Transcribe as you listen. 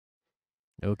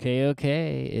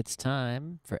Okay, it's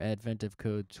time for Advent of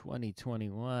Code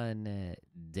 2021,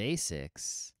 day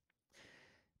 6.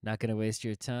 Not going to waste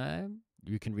your time.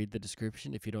 You can read the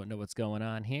description if you don't know what's going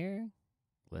on here.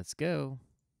 Let's go.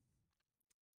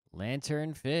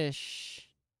 Lantern fish.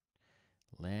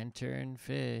 Lantern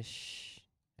fish.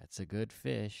 That's a good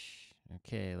fish.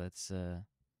 Okay, let's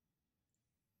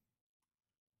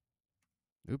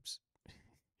oops.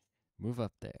 Move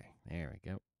up there. There we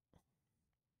go.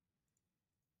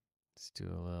 Let's do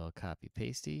a little copy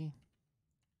pasty.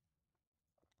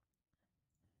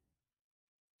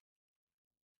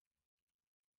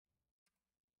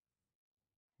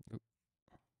 Oop,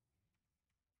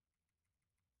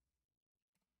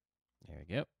 there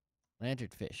we go.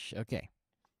 Lanternfish. Okay.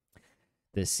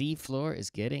 The sea floor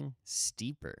is getting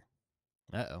steeper.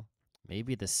 Uh-oh.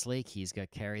 Maybe the slay keys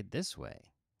got carried this way.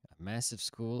 A massive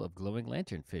school of glowing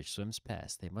lanternfish swims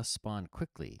past. They must spawn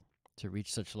quickly to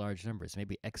reach such large numbers,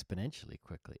 maybe exponentially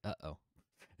quickly. Uh-oh.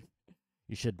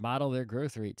 You should model their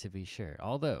growth rate to be sure.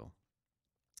 Although,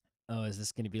 oh, is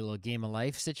this going to be a little game of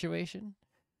life situation?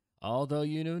 Although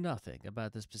you know nothing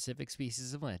about the specific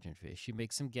species of lanternfish, you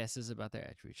make some guesses about their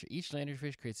attributes. Each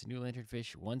lanternfish creates a new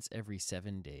lanternfish once every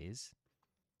 7 days.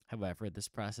 However, this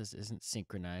process isn't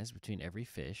synchronized between every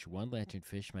fish. One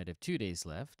lanternfish might have 2 days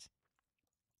left,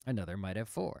 another might have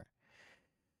 4.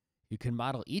 You can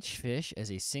model each fish as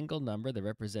a single number that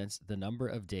represents the number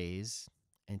of days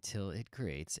until it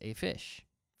creates a fish.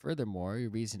 Furthermore, you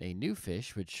reason a new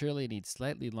fish would surely need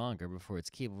slightly longer before it's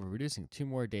capable of producing 2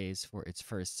 more days for its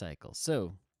first cycle.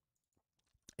 So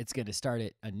it's going to start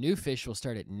at a new fish will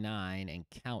start at 9 and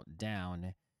count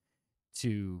down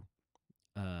to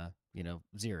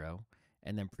 0,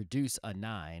 and then produce a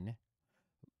 9,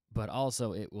 but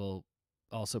also it will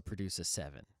also produce a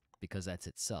 7 because that's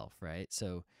itself, right?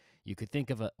 So you could think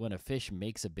of when a fish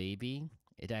makes a baby,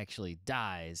 it actually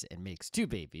dies and makes 2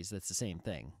 babies. That's the same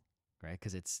thing, right?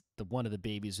 Because it's the one of the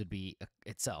babies would be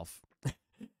itself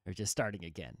or just starting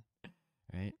again,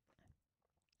 right?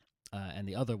 And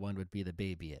the other one would be the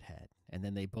baby it had, and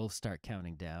then they both start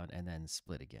counting down and then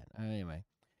split again. Anyway,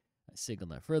 a signal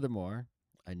note. Furthermore,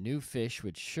 a new fish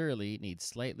would surely need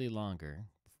slightly longer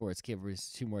before it's capable of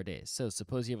 2 more days. So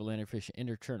suppose you have a lanternfish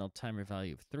internal timer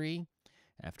value of 3.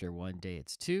 After 1 day,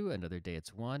 it's 2. Another day,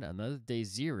 it's 1. Another day,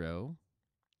 0.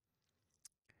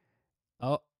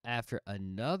 Oh, after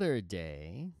another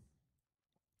day,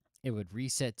 it would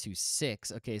reset to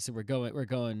 6. Okay, so we're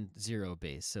going 0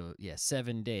 base. So yeah,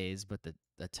 7 days, but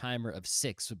the timer of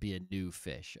 6 would be a new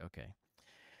fish. Okay.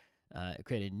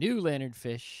 Create a new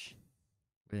lanternfish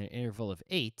with an interval of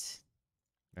 8,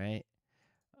 right?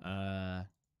 Uh,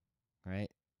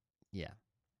 right? Yeah.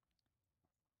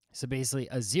 So basically,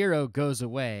 a 0 goes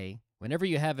away. Whenever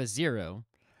you have a 0,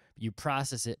 you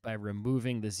process it by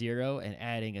removing the 0 and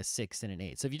adding a 6 and an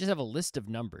 8. So if you just have a list of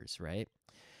numbers, right?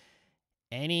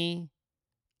 Any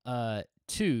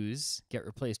 2s get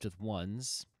replaced with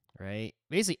 1s, right?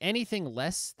 Basically, anything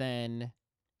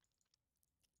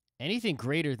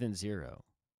greater than 0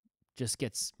 just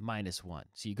gets -1.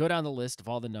 So you go down the list of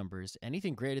all the numbers.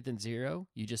 Anything greater than 0,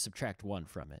 you just subtract 1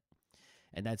 from it.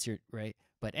 And that's your right.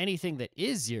 But anything that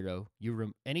is 0,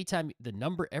 every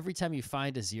time you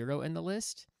find a 0 in the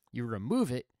list, you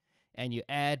remove it and you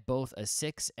add both a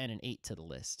 6 and an 8 to the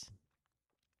list.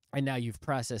 And now you've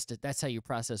processed it. That's how you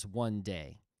process 1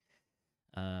 day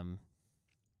um,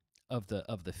 of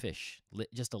the fish.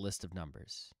 Just a list of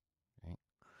numbers. Right.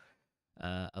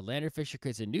 A lanternfisher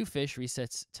creates a new fish,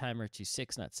 resets timer to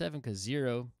 6, not 7, because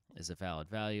 0 is a valid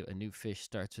value. A new fish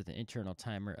starts with an internal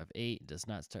timer of 8, does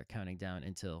not start counting down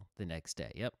until the next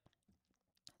day. Yep.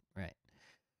 Right.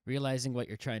 Realizing what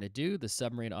you're trying to do, the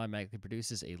submarine automatically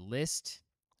produces a list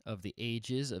of the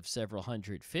ages of several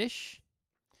hundred fish.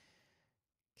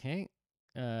 Okay.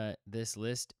 This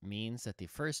list means that the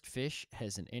first fish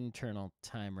has an internal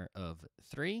timer of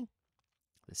 3.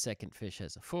 The second fish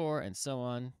has a 4, and so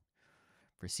on.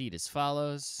 Proceed as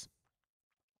follows.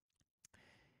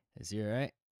 Is 0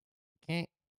 right? Okay.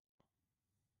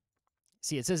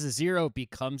 See, it says a 0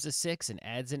 becomes a 6 and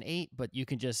adds an 8, but you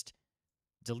can just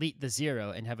delete the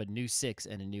 0 and have a new 6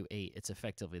 and a new 8. It's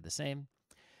effectively the same.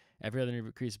 Every other number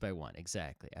increases by 1.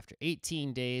 Exactly. After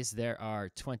 18 days, there are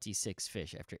 26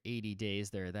 fish. After 80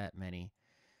 days, there are that many.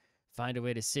 Find a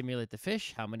way to simulate the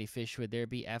fish. How many fish would there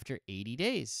be after 80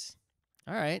 days?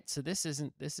 All right, so this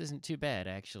isn't too bad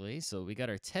actually. So we got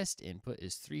our test input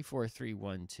is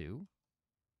 34312.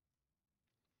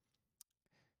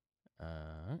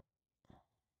 Uh,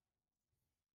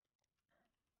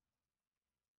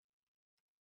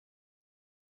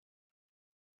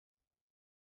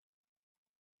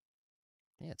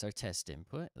 Yeah, it's our test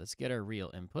input. Let's get our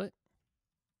real input.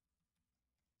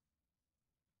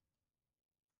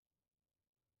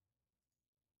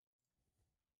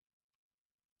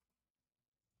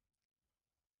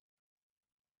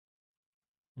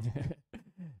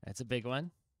 That's a big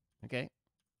one. Okay.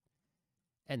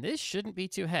 And this shouldn't be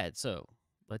too hard. So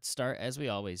let's start as we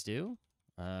always do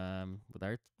with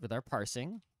our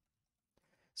parsing.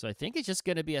 So I think it's just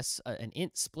going to be an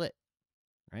int split,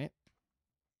 right?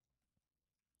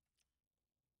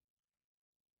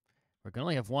 We're going to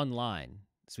only have one line,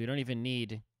 so we don't even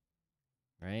need,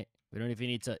 right? We don't even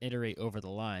need to iterate over the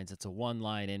lines. It's a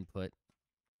one-line input.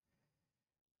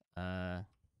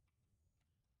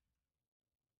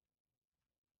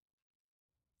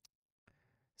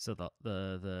 So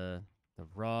the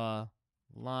raw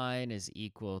line is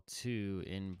equal to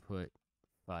input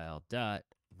file dot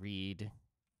read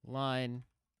line.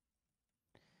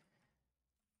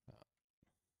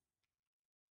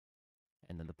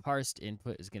 And then the parsed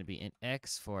input is going to be int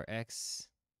x for x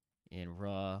in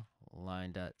raw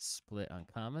line dot split on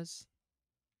commas.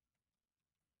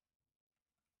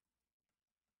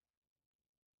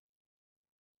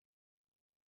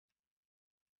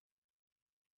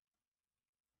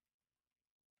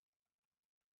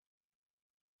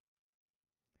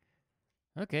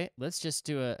 Okay, let's just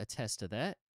do a test of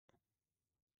that.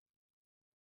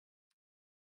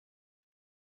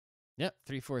 Yep,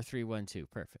 34312,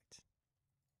 perfect.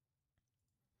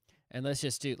 And let's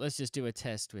just do a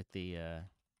test with the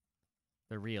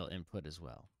real input as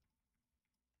well.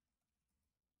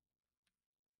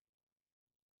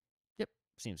 Yep,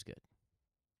 seems good.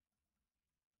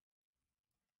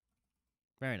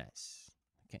 Very nice.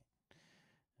 Okay,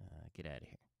 get out of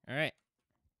here. All right.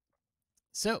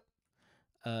 So,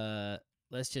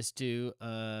 let's just do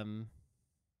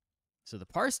so the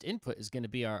parsed input is going to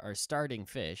be our starting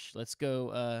fish. Let's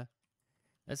go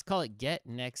let's call it get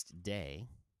next day,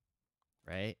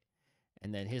 right?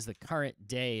 And then here's the current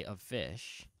day of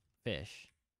fish.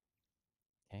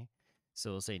 Okay.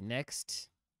 So we'll say next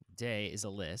day is a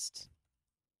list,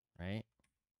 right?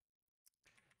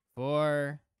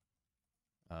 For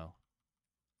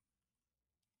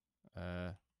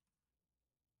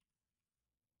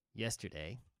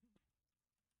yesterday.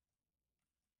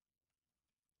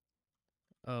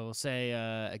 Oh, we'll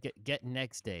say get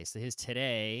next day. So here's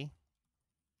today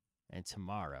and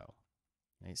tomorrow.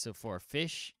 Right? So for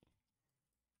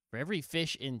every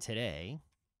fish in today,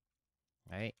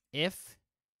 right? If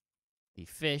the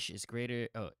fish is greater,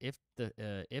 if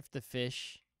the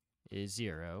fish is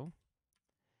 0,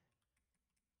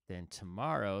 then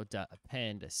tomorrow dot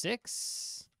append a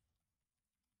 6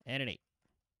 and an 8.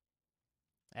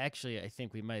 Actually, I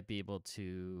think we might be able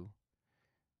to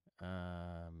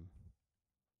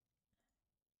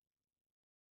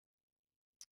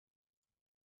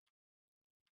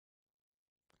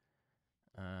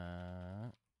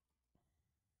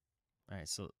all right,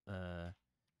 so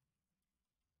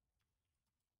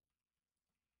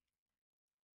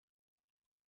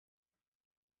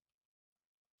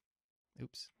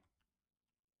oops.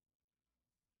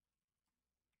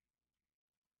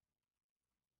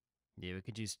 Yeah, we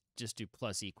could just do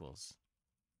plus equals.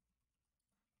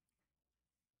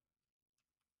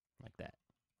 Like that.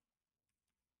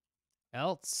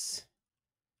 Else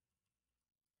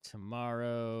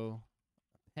tomorrow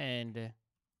append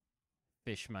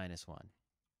fish -1.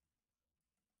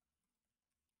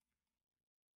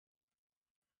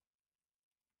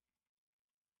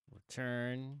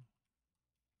 Return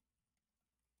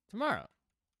tomorrow.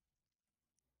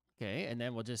 Okay, and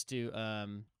then we'll just do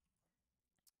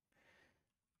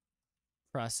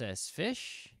process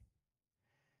fish.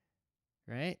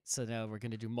 Right? So now we're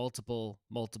going to do multiple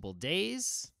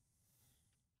days.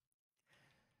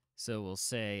 So we'll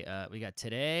say we got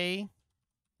today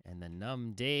and the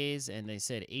num days, and they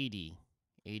said 80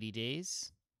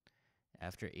 days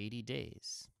after 80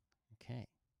 days. Okay.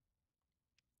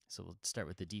 So we'll start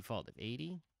with the default of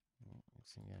 80.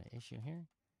 So we got an issue here.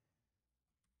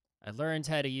 I learned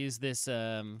how to use this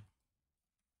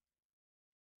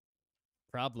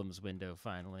problems window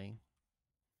finally.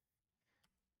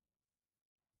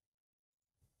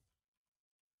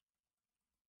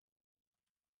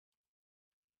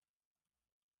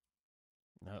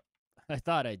 No, I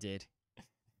thought I did.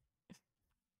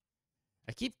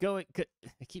 I keep going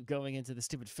into the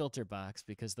stupid filter box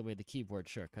because the way the keyboard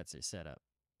shortcuts are set up.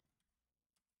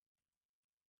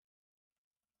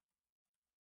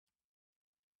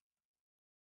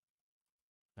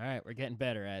 All right, we're getting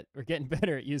better at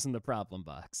using the problem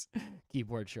box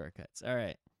keyboard shortcuts. All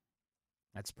right,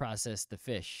 let's process the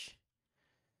fish.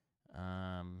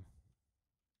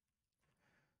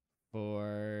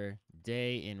 for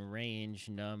day in range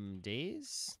num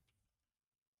days.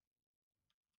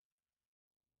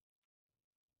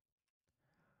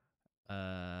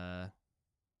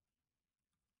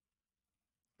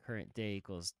 Current day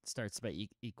equals starts by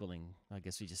equaling. I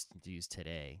guess we just use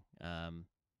today.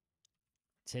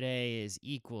 Today is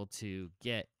equal to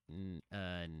get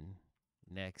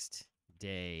next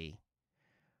day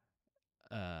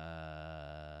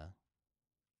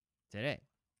today.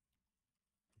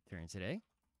 Turn today.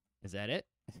 Is that it?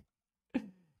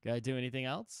 Gotta do anything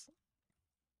else?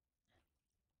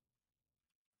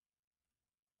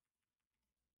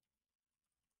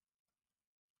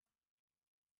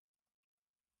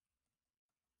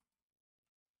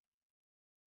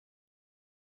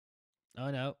 Oh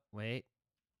no, wait.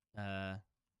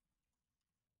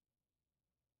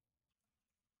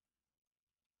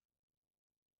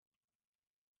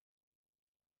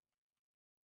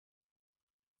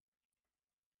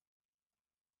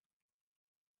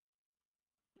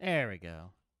 There we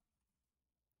go.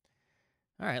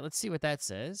 All right, let's see what that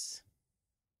says.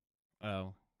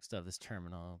 Oh, still have this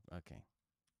terminal. Okay.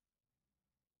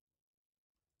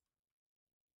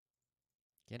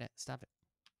 Get it. Stop it.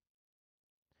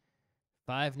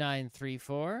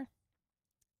 5934.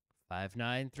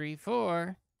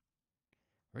 5934.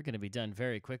 We're going to be done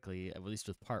very quickly, at least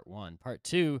with part 1. Part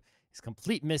 2 is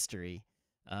complete mystery.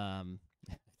 I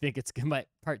think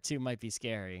part 2 might be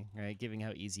scary, right? Given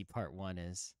how easy part 1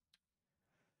 is.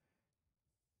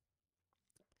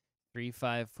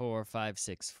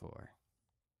 354564.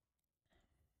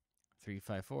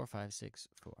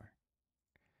 354564.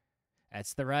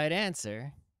 That's the right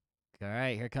answer. All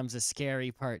right, here comes a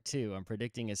scary part 2. I'm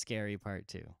predicting a scary part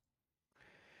 2.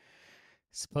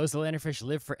 Suppose the landerfish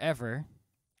live forever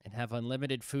and have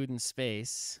unlimited food and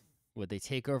space. Would they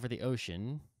take over the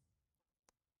ocean?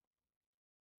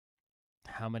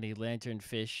 How many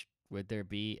lanternfish would there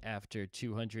be after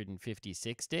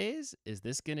 256 days? Is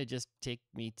this going to just take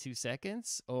me 2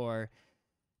 seconds? Or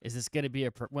is this going to be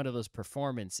one of those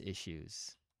performance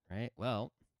issues? Right?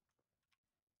 Well,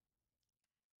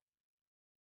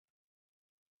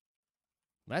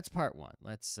 that's part 1.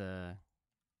 Let's right,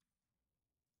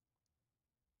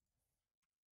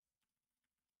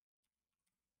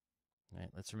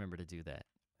 let's remember to do that.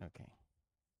 Okay.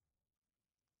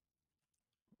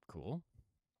 Cool.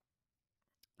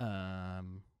 All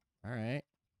right.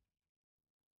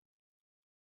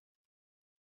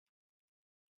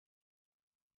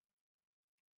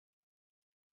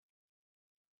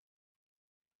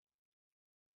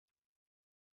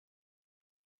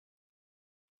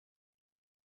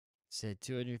 Said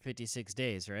 256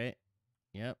 days, right?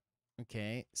 Yep.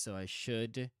 Okay. So I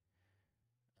should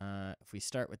if we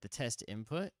start with the test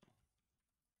input,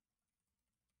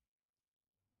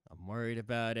 I'm worried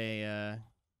about a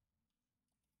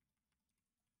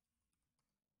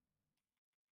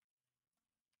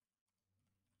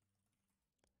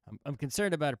I'm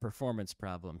concerned about a performance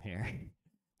problem here,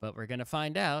 but we're going to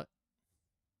find out.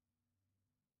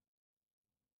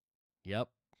 Yep,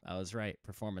 I was right.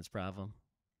 Performance problem.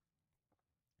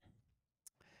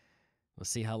 We'll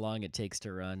see how long it takes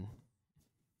to run.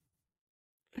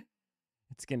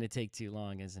 It's going to take too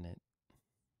long, isn't it?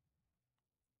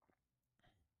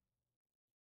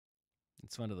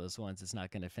 It's one of those ones it's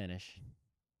not going to finish.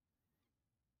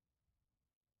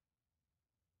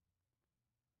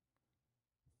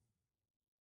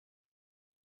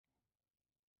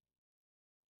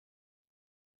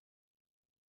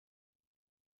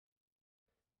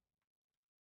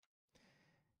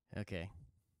 Okay.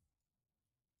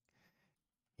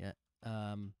 Yeah.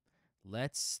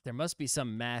 There must be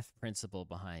some math principle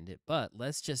behind it, but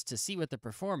let's just to see what the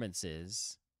performance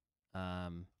is.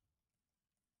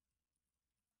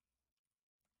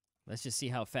 Let's just see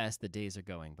how fast the days are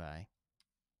going by.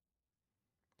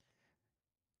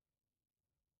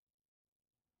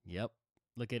 Yep.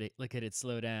 Look at it. Look at it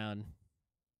slow down.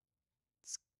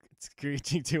 It's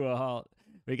screeching to a halt.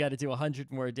 We got to do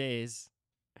 100 more days.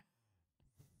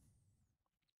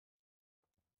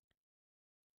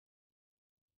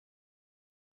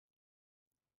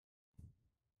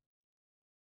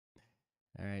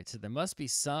 All right. So there must be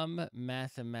some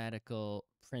mathematical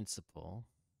principle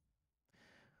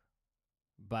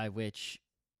by which,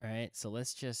 all right. So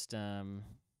let's just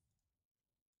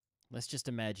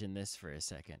imagine this for a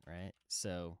second, right?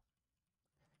 So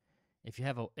if you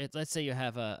have let's say you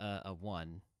have a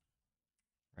 1,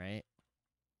 right?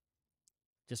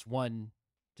 Just one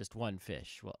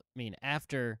fish. Well, I mean,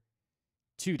 after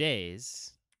 2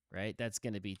 days, right? That's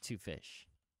going to be 2 fish,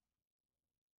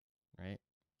 right?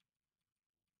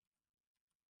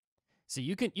 So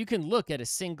you can look at a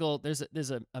single, there's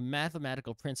a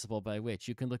mathematical principle by which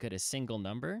you can look at a single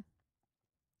number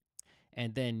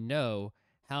and then know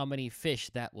how many fish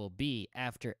that will be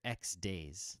after X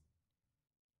days,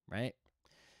 right?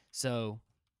 So,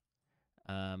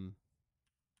 you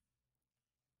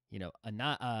know,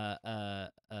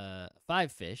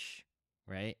 five fish,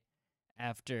 right?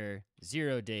 After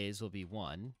 0 days will be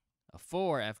one. A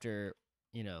four after,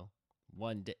 you know,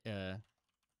 1 day, a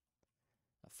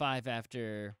five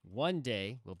after 1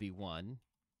 day will be one,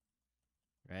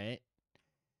 right?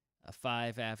 A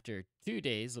five after 2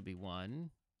 days will be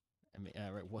one. I mean,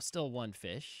 well, still one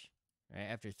fish, right?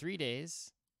 After 3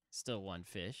 days, still one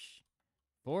fish.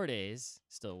 4 days,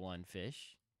 still one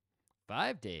fish.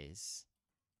 5 days,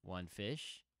 one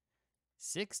fish.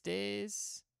 6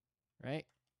 days, right?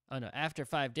 Oh no, after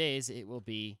 5 days, it will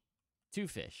be 2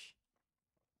 fish.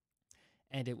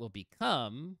 And it will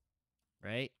become,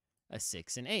 right, a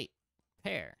 6 and 8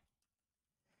 pair.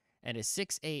 And a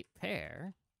 6-8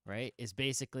 pair, right, is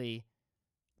basically,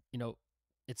 you know,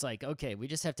 it's like, okay, we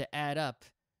just have to add up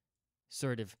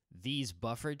sort of these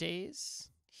buffer days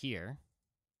here,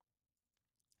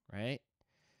 right?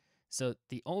 So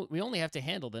we only have to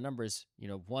handle the numbers, you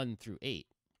know, 1 through 8.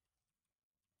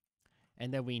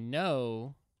 And then we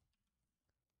know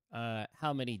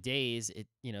how many days it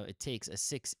takes a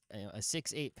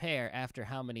 6-8 pair after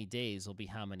how many days will be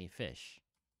how many fish,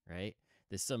 right?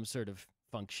 There's some sort of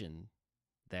function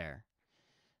there.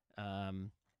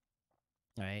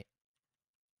 Right?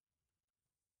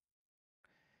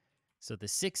 So the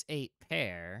 6-8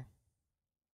 pair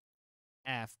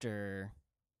after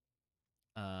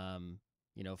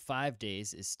 5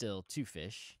 days is still 2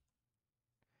 fish.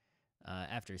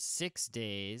 After 6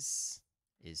 days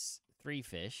is 3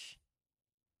 fish,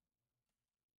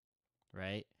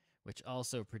 right? Which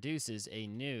also produces a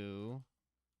new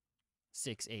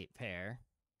 6-8 pair.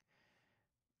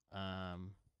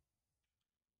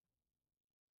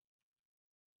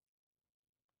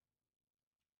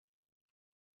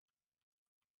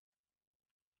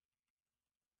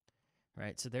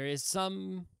 Right, so there is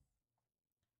some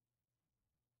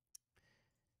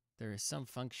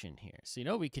function here. So you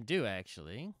know what we can do,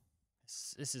 actually?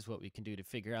 This is what we can do to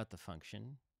figure out the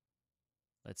function.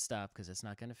 Let's stop because it's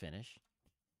not going to finish.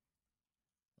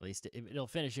 At least it'll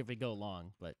finish if we go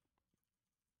long, but...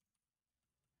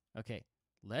 Okay,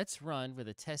 let's run with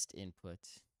a test input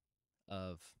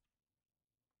of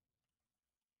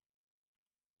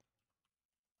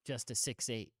just a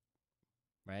 6-8,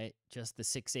 right? Just the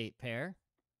 6-8 pair.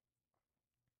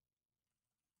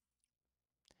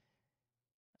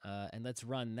 And let's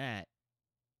run that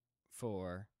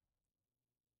for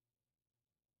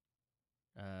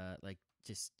like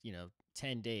just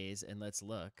 10 days, and let's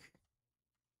look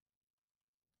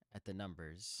at the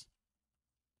numbers.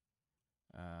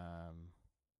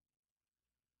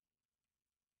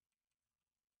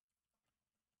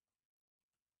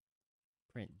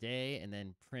 Print day, and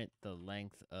then print the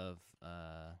length of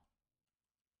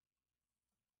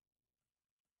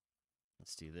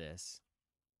let's do this.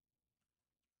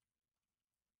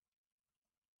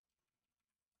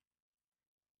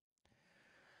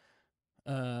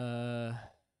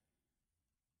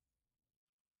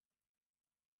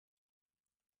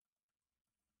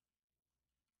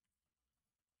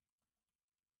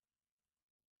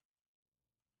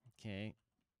 Okay.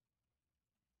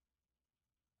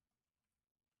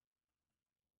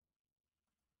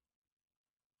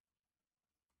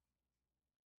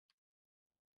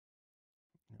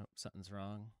 Nope, something's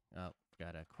wrong. Oh,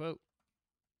 got a quote.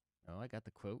 Oh, I got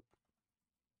the quote.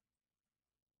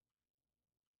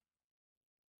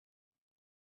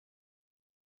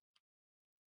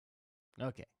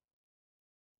 Okay.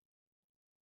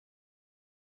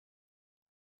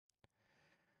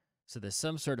 So there's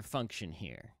some sort of function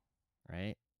here,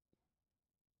 right?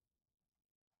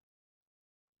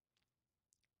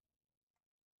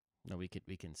 No, we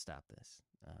can stop this.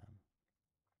 All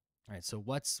right. So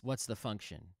what's the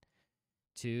function?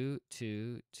 2,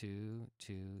 2, 2,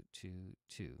 2, 2,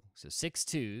 2. So 6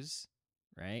 2s,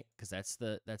 right? Because that's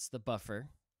the buffer.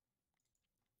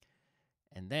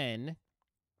 And then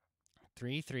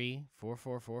 3 3, 4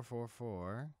 4 4 4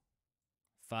 4,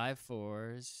 5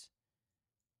 4s,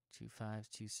 2 5s,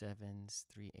 2 7s,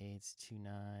 3 8s, 2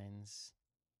 9s,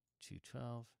 2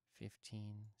 12,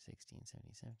 15, 16,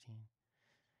 17, 17.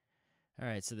 All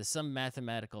right, so there's some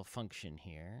mathematical function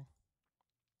here.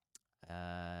 We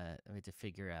have to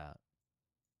figure out.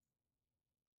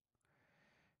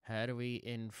 How do we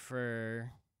infer?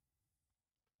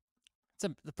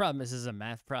 The problem is, this is a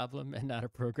math problem and not a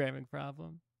programming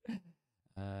problem.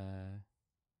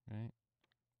 Right?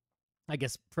 I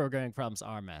guess programming problems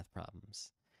are math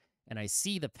problems. And I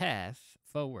see the path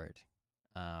forward.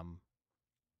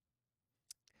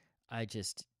 I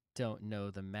just don't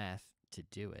know the math to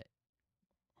do it.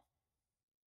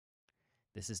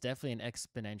 This is definitely an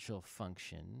exponential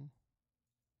function,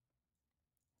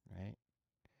 right?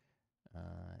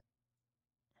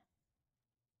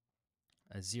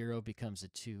 A 0 becomes a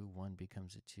 2, 1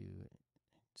 becomes a 2.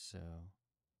 So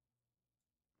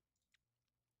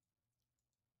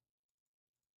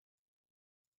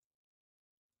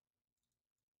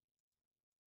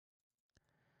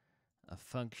a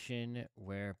function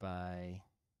whereby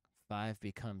 5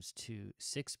 becomes 2,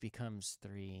 6 becomes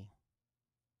 3,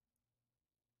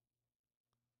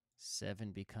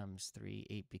 7 becomes 3,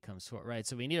 8 becomes 4. Right,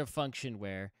 so we need a function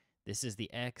where this is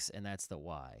the x and that's the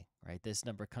y, right? This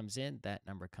number comes in, that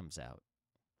number comes out.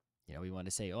 You know, we want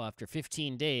to say, oh, after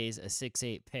 15 days, a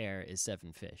 6-8 pair is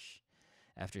 7 fish.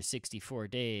 After 64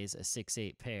 days, a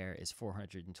 6-8 pair is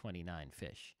 429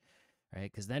 fish,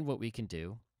 right? Because then what we can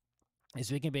do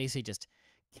is we can basically just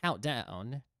count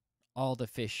down all the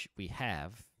fish we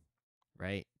have,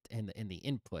 right, in the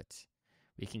input.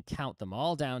 We can count them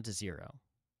all down to 0.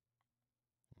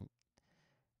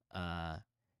 And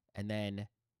then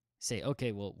say,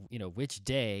 okay, well, you know, which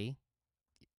day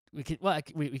we can, well,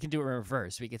 we can do it in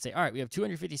reverse. We could say, all right, we have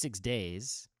 256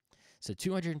 days. So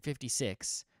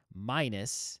 256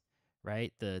 minus,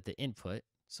 right, the input.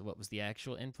 So what was the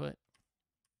actual input?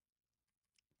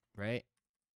 Right?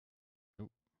 Oop.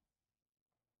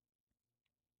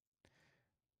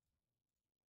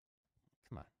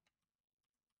 Come on.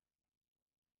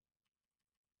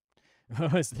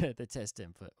 What was the test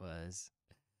input was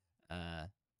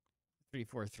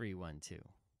 34312.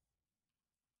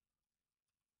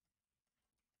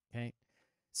 Okay.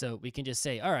 So we can just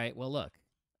say, all right, well, look,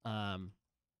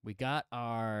 we got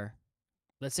our,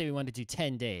 let's say we want to do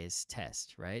 10 days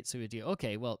test, right? So we do,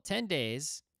 okay, well, 10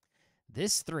 days,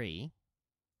 this 3,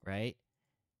 right?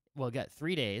 Well, we got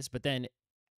 3 days, but then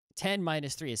 10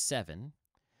 minus 3 is 7.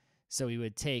 So we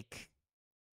would take,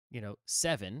 you know,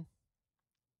 7,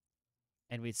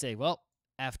 and we'd say, well,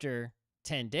 after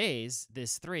 10 days,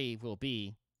 this 3 will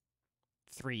be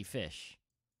 3 fish,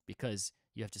 because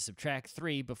you have to subtract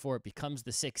 3 before it becomes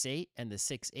the 6-8, and the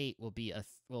 6-8 will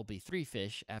be 3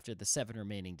 fish after the 7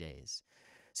 remaining days.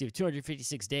 So you have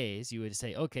 256 days. You would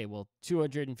say, okay, well,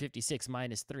 256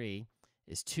 minus 3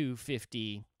 is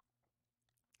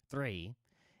 253.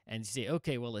 And you say,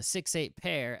 okay, well, a 6-8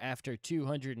 pair after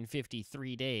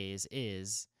 253 days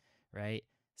is, right,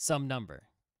 some number.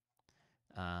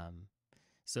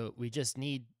 So we just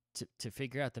need to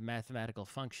figure out the mathematical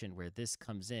function where this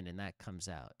comes in and that comes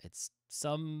out. It's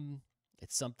something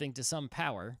to some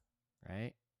power,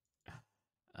 right?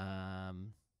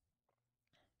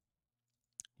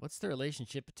 What's the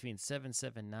relationship between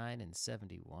 779 and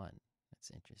 71?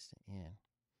 That's interesting. Yeah.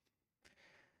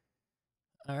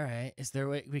 All right. Is there a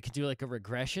way we could do like a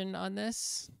regression on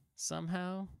this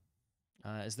somehow?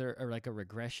 Is there like a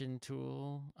regression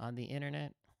tool on the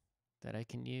internet that I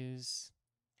can use?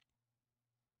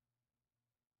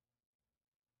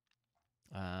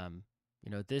 You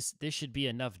know, this should be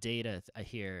enough data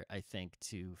here, I think,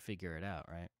 to figure it out,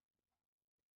 right?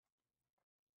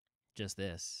 Just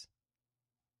this.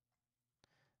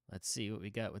 Let's see what we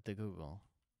got with the Google.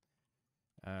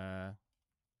 Or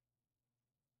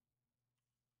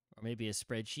maybe a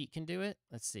spreadsheet can do it.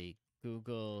 Let's see.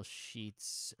 Google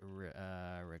Sheets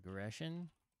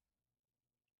regression.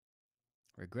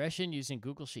 Regression using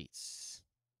Google Sheets.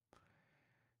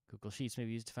 Google Sheets may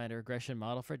be used to find a regression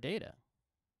model for data.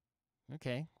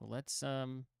 Okay, well let's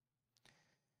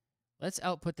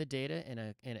output the data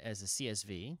as a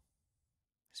CSV,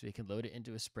 so we can load it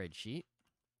into a spreadsheet.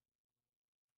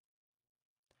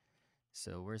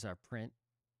 So where's our print?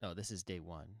 Oh, this is day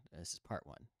 1. This is part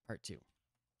 1. Part 2.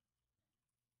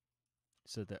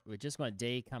 So that we just want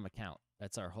day, comma, count.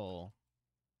 That's our whole,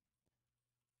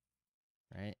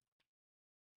 right?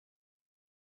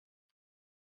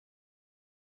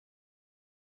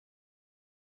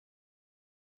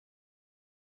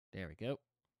 There we go.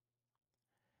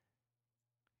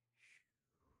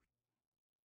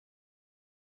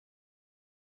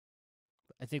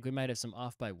 I think we might have some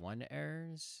off by 1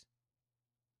 errors,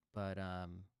 but yeah,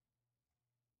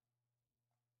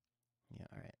 all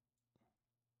right.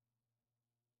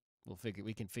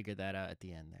 We can figure that out at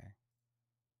the end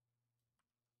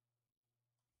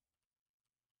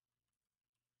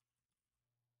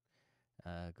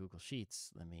there. Google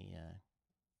Sheets. Let me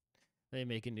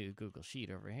make a new Google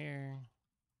Sheet over here.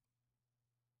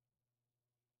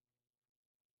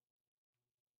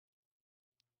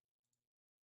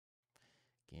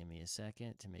 Give me a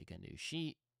second to make a new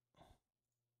sheet.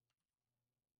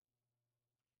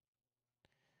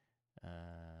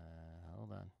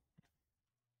 Hold on.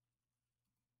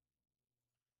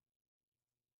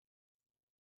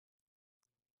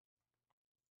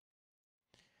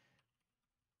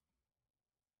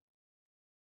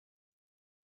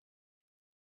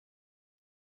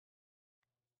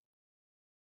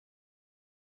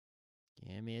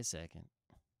 Give me a second.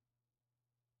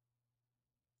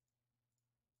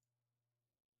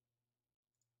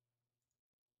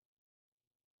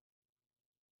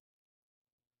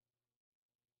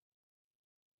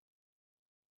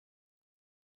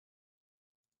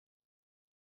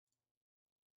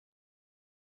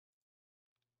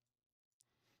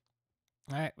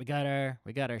 All right, we got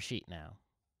our sheet now.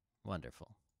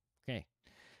 Wonderful. Okay.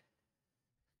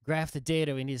 Graph the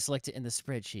data. We need to select it in the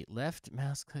spreadsheet. Left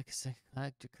mouse click,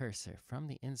 select a cursor from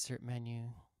the insert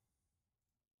menu.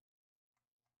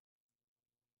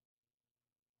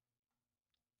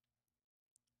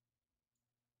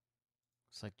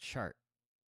 Select chart.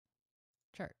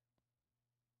 Chart.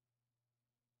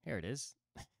 Here it is.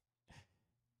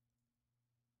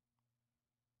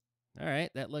 All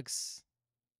right, that looks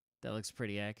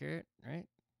pretty accurate, right?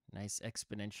 Nice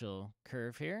exponential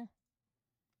curve here.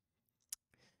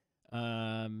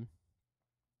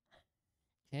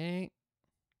 Okay.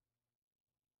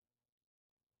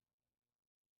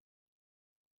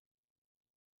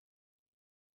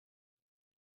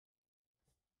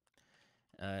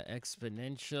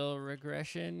 Exponential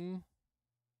regression.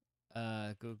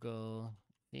 Google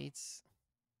Meets.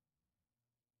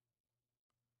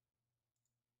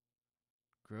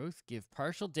 Growth. Give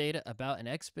partial data about an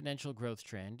exponential growth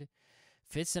trend.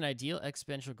 Fits an ideal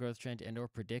exponential growth trend and or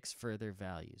predicts further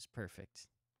values. Perfect.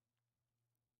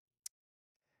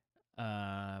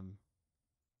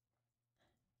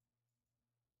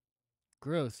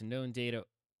 Growth. Known data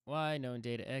Y, known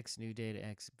data X, new data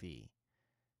X, V.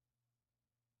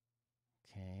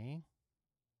 Okay.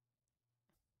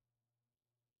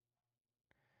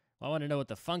 Well, I want to know what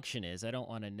the function is. I don't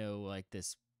want to know like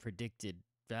this predicted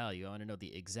value. I want to know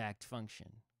the exact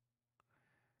function.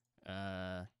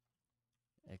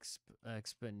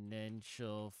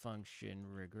 Exponential function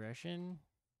regression.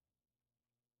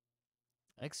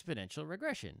 Exponential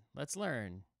regression. Let's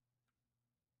learn.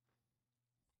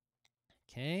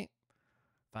 Okay.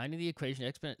 Finding the equation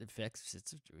exponent effects.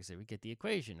 We get the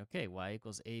equation. Okay. Y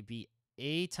equals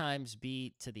A times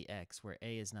B to the X, where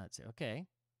A is not 0. Okay.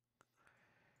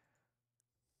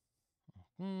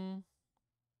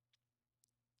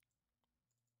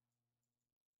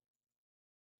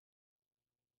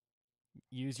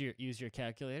 Use your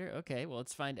calculator. Okay, well,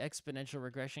 let's find exponential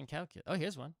regression calculator. Oh,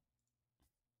 here's one.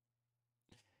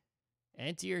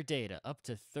 Enter your data up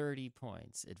to 30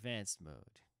 points. Advanced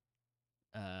mode.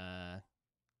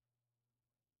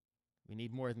 We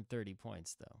need more than 30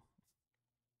 points though.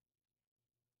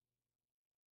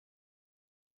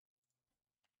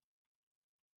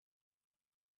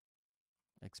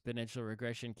 Exponential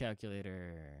regression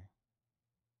calculator.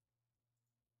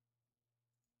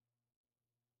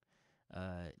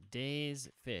 Days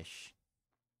fish.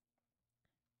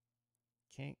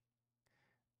 Okay.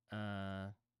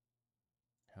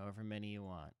 However many you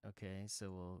want. Okay,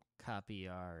 so we'll copy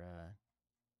our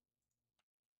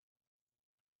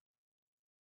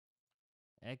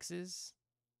X's.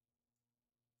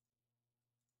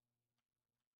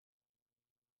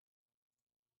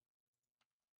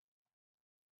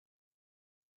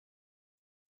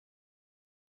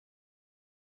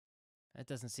 That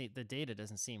doesn't seem, the data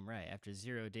doesn't seem right. After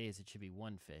 0 days, it should be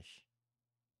 1 fish.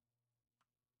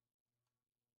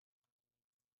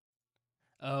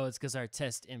 Oh, it's because our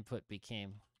test input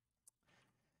became,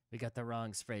 we got the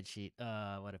wrong spreadsheet.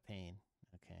 What a pain.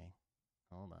 Okay,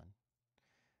 hold on.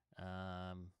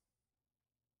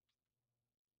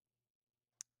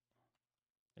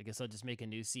 I guess I'll just make a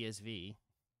new CSV.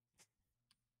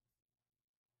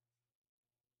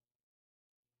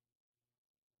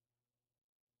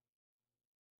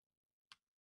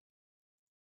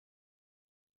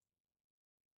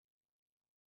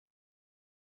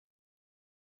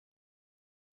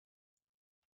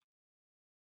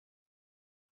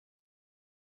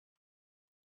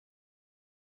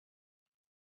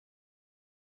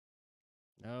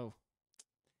 Oh,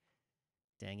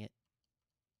 dang it.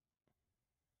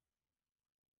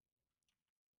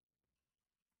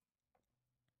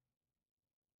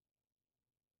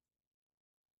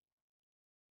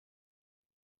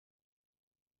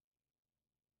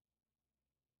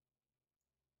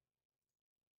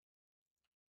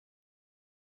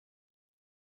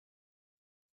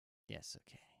 Yes,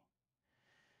 okay.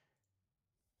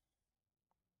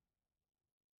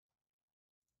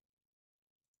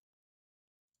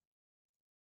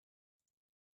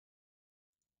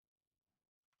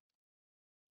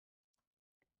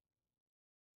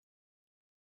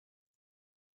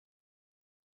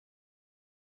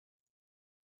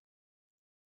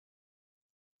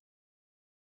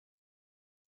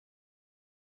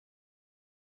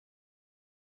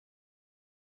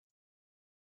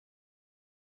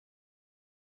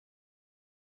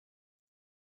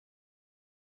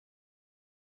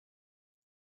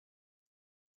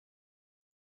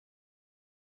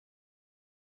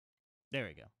 There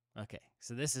we go. Okay,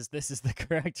 so this is the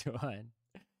correct one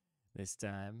this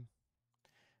time.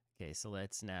 Okay, so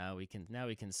let's now we can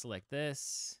select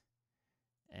this,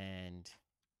 and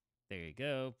there you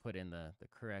go. Put in the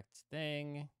correct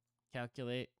thing.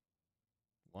 Calculate.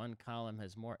 One column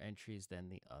has more entries than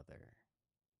the other.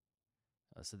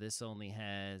 Oh, so this only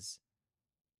has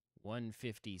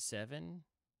 157.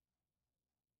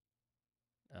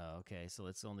 Oh, okay. So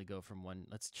let's only go from one.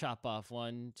 Let's chop off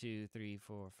 1, 2, 3,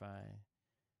 4, 5.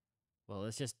 Well,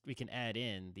 let's just, we can add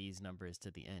in these numbers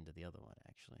to the end of the other one,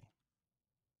 actually.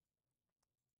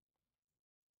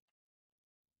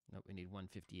 Nope, we need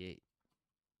 158.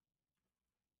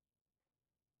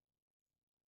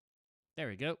 There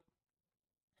we go.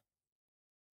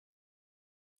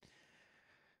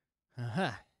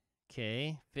 Aha.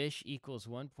 Okay, fish equals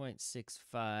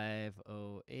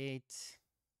 1.6508.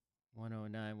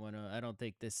 109, 10. I don't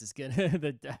think this is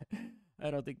gonna. I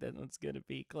don't think that one's gonna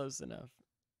be close enough.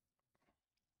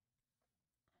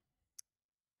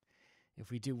 If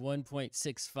we do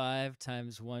 1.65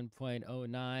 times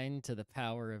 1.09 to the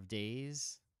power of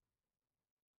days,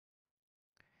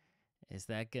 is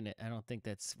that gonna? I don't think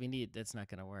that's. That's not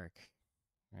gonna work,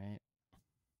 right?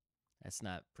 That's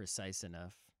not precise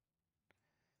enough.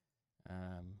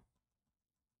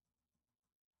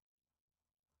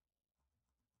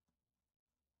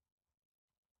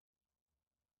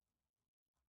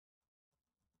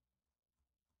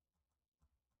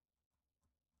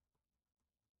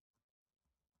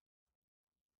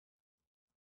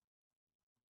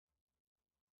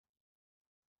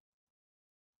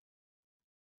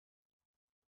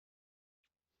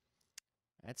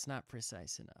 That's not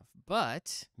precise enough.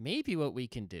 But maybe what we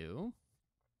can do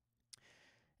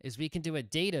is we can do a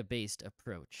data-based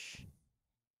approach,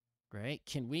 right?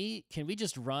 Can we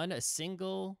just run a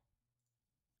single?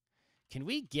 Can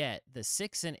we get the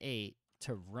 6 and 8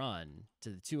 to run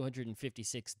to the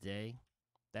 256th day?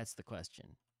 That's the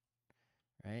question,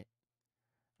 right?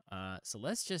 So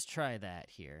let's just try that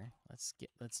here.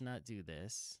 Let's not do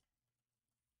this.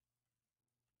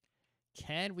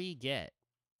 Can we get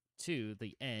to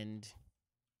the end?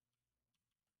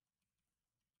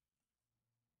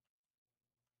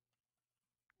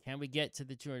 Can we get to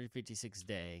the 256th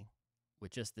day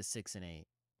with just the 6 and 8?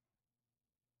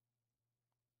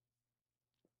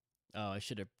 Oh, I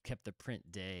should have kept the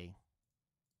print day.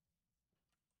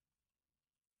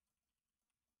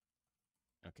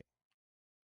 Okay.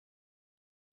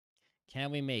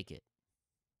 Can we make it?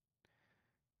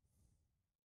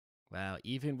 Wow,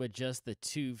 even with just the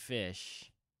 2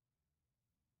 fish,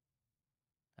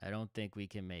 I don't think we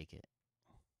can make it.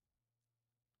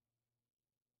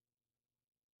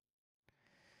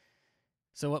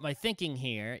 So what my thinking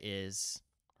here is,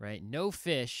 right, no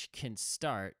fish can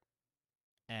start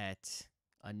at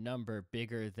a number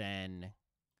bigger than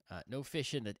no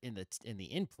fish in the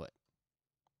input.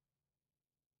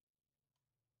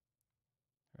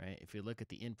 Right? If we look at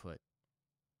the input,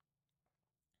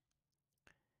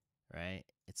 right?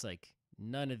 It's like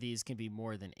none of these can be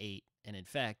more than 8, and in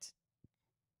fact,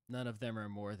 none of them are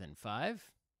more than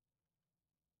 5.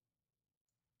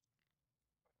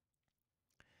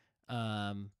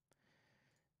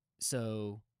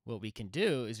 So what we can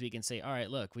do is we can say, all right,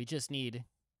 look, we just need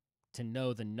to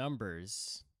know the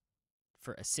numbers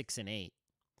for a 6 and 8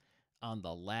 on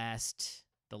the last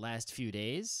few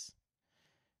days,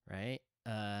 right?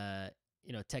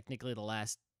 Technically the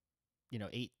last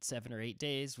 7 or 8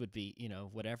 days would be,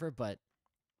 whatever, but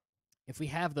if we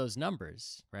have those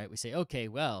numbers, right? We say, okay,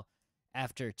 well,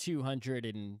 after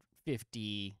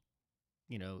 250,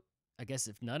 I guess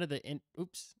if none of the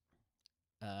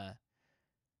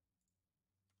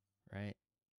right?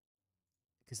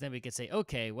 Because then we could say,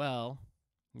 okay, well,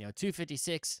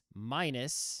 256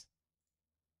 minus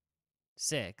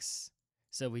 6.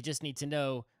 So we just need to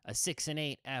know a 6 and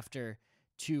 8 after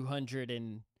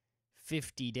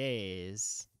 250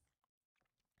 days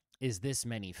is this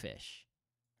many fish,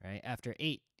 right? After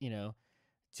 8,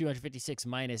 256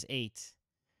 minus 8,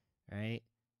 right?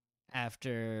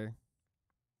 After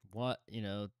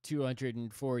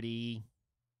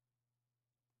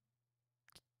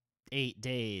 248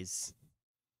 days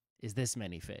is this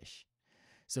many fish.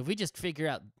 So if we just figure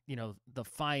out, the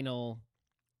final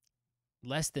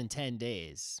less than 10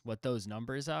 days, what those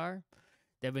numbers are,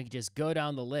 then we can just go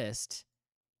down the list.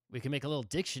 We can make a little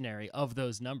dictionary of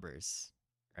those numbers,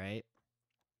 right?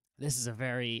 This is a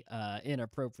very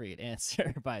inappropriate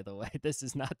answer, by the way. This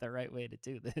is not the right way to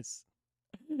do this.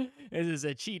 This is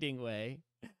a cheating way.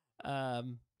 But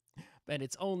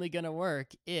it's only going to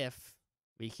work if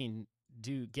we can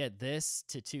get this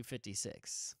to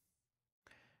 256.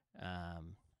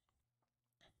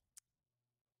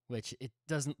 which it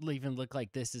doesn't even look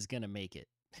like this is going to make it.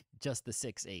 Just the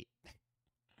 6, 8.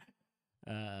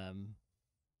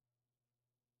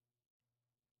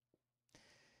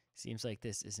 Seems like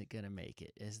this isn't going to make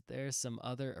it. Is there some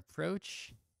other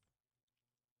approach?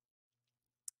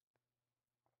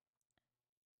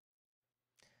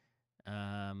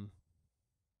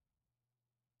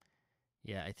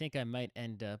 Yeah, I think I might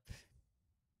end up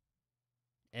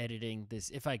editing this.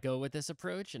 If I go with this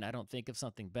approach and I don't think of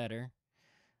something better,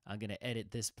 I'm going to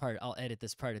edit this part. I'll edit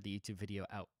this part of the YouTube video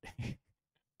out. All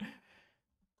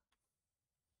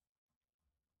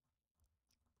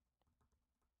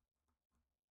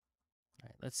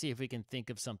right, let's see if we can think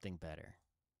of something better.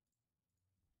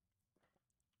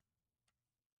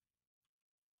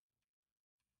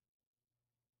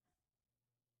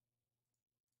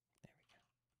 There we go.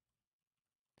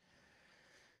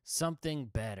 Something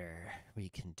better we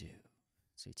can do.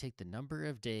 So we take the number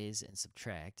of days and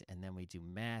subtract, and then we do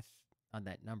math on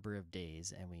that number of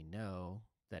days, and we know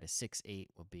that a 6, 8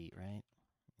 will be, right?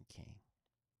 Okay.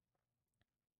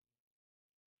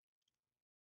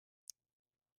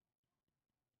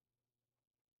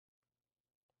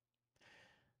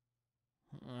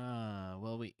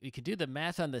 Well, we could do the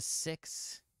math on the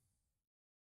 6.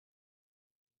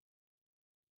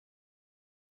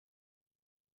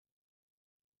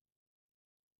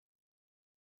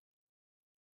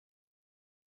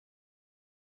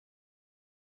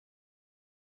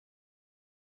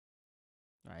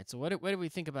 All right, so what do we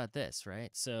think about this,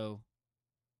 right? So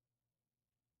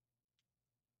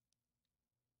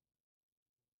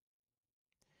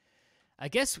I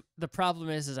guess the problem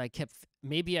is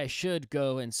maybe I should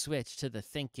go and switch to the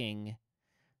thinking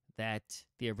that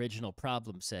the original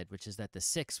problem said, which is that the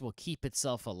 6 will keep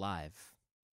itself alive,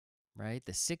 right?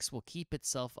 The 6 will keep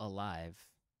itself alive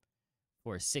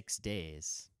for 6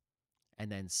 days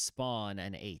and then spawn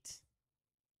an 8,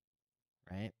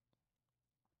 right?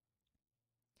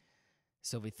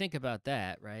 So if we think about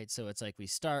that, right? So it's like we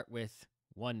start with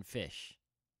 1 fish,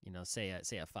 say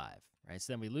a 5, right?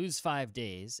 So then we lose 5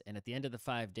 days, and at the end of the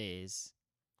 5 days,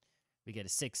 we get a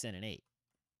 6 and an 8.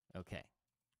 Okay.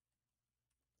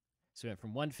 So we went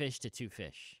from 1 fish to 2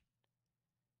 fish,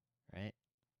 right?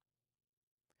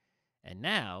 And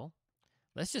now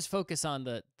let's just focus on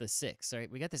the 6,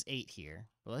 right? We got this 8 here,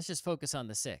 but let's just focus on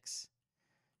the 6.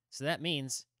 So that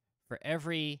means for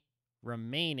every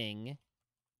remaining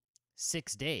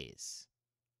 6 days,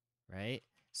 right?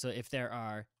 So if there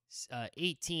are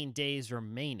 18 days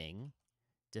remaining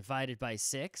divided by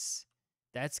 6,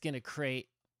 that's going to create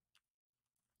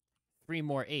 3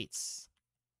 more 8s,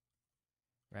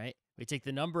 right? We take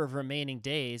the number of remaining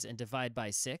days and divide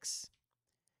by 6,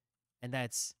 and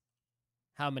that's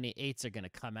how many 8s are going to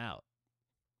come out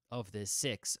of this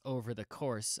 6 over the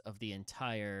course of the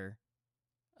entire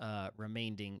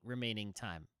remaining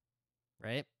time,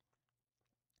 right?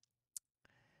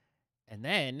 And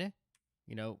then,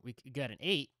 we got an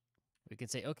 8. We can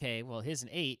say, okay, well, here's an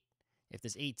 8. If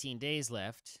there's 18 days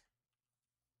left,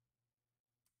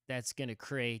 that's going to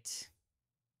create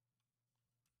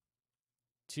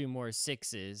 2 more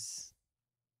 6s.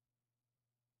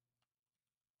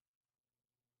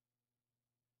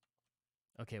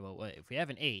 Okay, well, if we have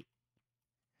an 8,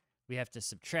 we have to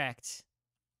subtract,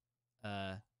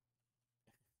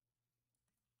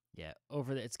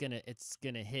 over the, it's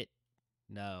gonna hit,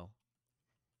 no.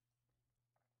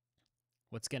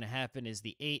 What's gonna happen is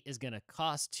the 8 is gonna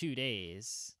cost 2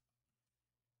 days,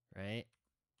 right?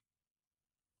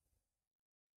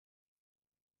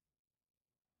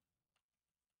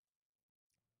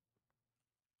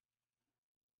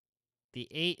 The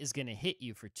 8 is gonna hit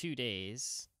you for 2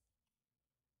 days.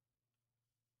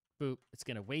 Boop, it's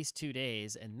gonna waste 2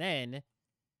 days, and then,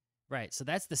 right, so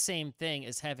that's the same thing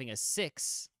as having a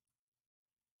 6.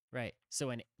 Right.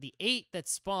 So the 8 that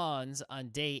spawns on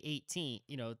day 18,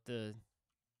 here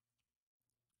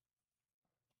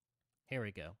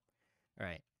we go. All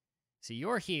right. So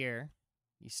you're here.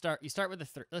 You start with a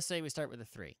 3. Let's say we start with a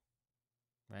 3.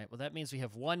 Right? Well, that means we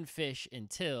have 1 fish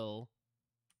until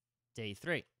day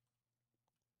 3.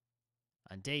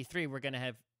 On day 3, we're going to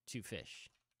have 2 fish.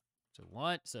 So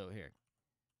here.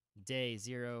 Day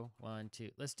 0, 1, 2.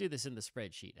 Let's do this in the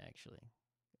spreadsheet actually.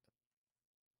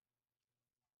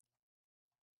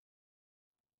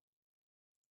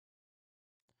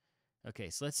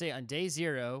 Okay, so let's say on day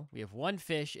 0, we have 1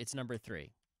 fish, it's number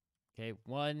 3. Okay,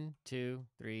 1, 2,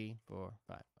 3, 4,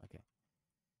 5. Okay.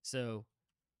 So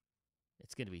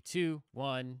it's going to be 2,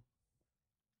 1,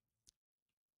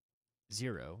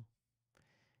 0.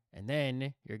 And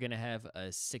then you're going to have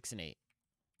a 6 and 8.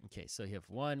 Okay, so you have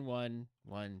 1, 1,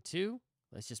 1, 2.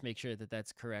 Let's just make sure that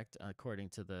that's correct according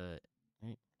to the.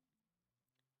 Right?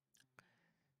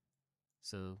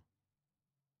 So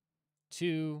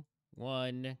 2,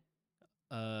 1,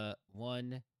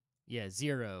 1, yeah,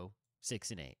 0,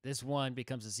 6, and 8. This 1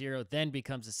 becomes a 0, then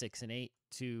becomes a 6 and 8.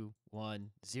 2,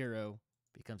 1, 0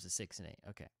 becomes a 6 and 8.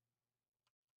 Okay.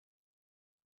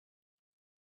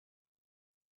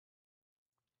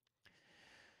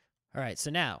 All right, so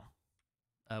now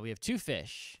we have 2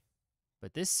 fish,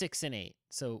 but this 6 and 8.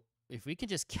 So if we can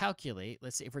just calculate,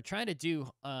 let's say if we're trying to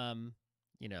do,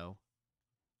 you know, ...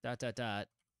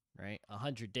 right,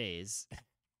 100 days,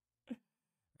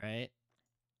 right?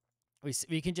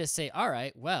 We can just say, all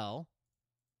right, well,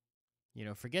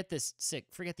 forget this 6,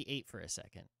 forget the 8 for a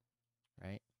second,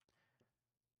 right?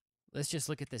 Let's just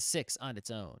look at the 6 on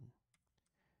its own.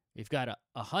 We've got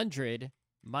 100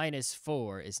 minus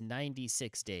 4 is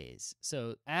 96 days.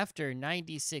 So after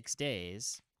 96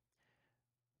 days,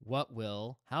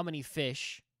 how many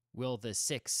fish will the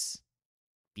 6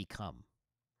 become,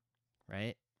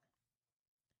 right?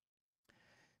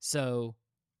 So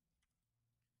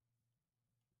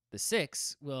the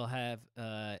 6 will have,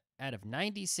 out of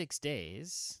 96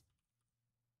 days,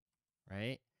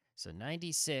 right? So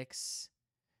 96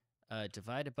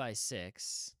 divided by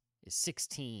 6 is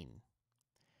 16.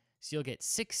 So you'll get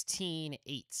 16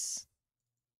 eights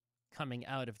coming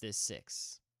out of this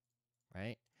 6,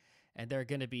 right? And they're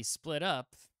going to be split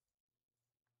up,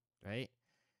 right?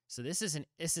 So this is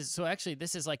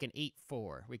like an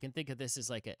 8-4. We can think of this as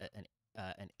like an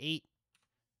 8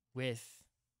 with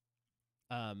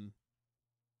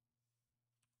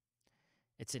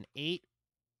it's an 8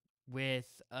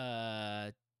 with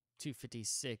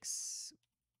 256.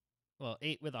 Well,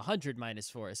 8 with 100 minus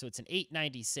 4. So it's an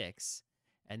 896.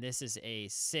 And this is a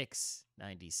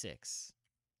 696.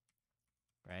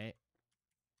 Right?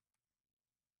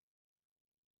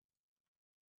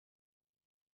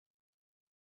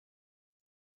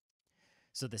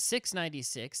 So the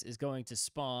 696 is going to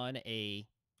spawn a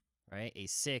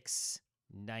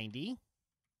 690,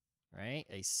 right?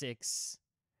 A 6.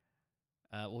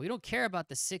 Well, we don't care about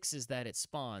the 6s that it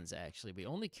spawns, actually. We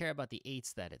only care about the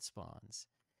 8s that it spawns.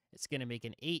 It's going to make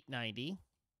an 890.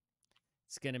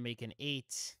 It's going to make an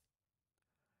 8.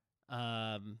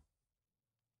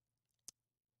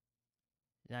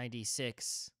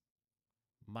 96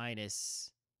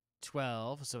 minus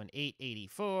 12, so an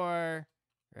 884,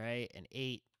 right? An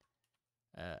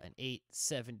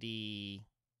 878,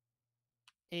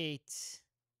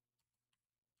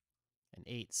 an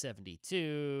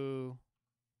 872,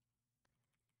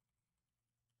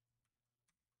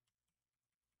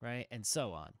 right? And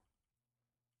so on.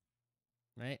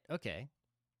 Right? Okay.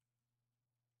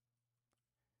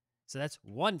 So that's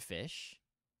one fish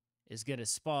is going to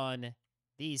spawn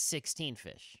these 16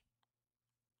 fish.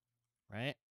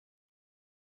 Right?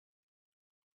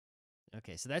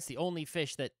 Okay, so that's the only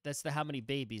fish that's how many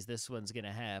babies this one's going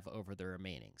to have over the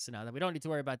remaining. So now that we don't need to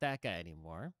worry about that guy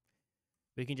anymore,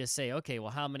 we can just say, okay,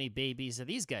 well, how many babies are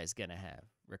these guys going to have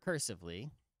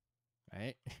recursively,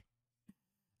 right?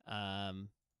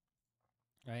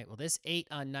 Right, well, this 8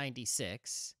 on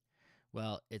 96,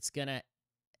 well,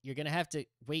 you're going to have to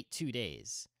wait 2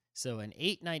 days. So an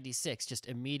 896 just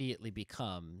immediately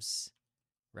becomes,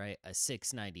 right, a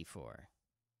 694,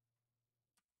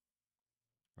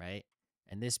 right?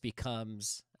 And this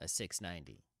becomes a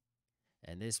 690.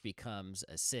 And this becomes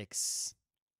a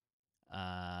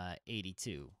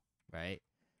 682, right?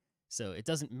 So it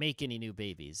doesn't make any new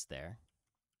babies there,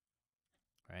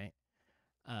 right?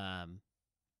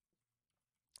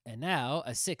 And now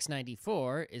a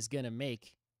 694 is going to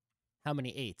make how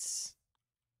many 8s?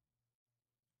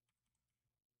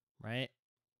 Right?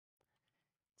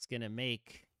 It's going to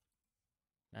make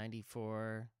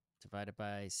 94 divided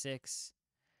by 6.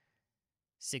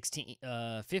 15.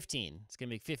 It's going to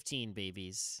make 15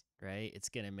 babies, right? It's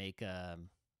going to make an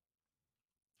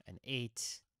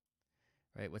 8,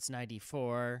 right? What's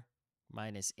 94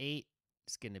 minus 8?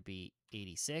 It's going to be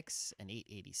 86, an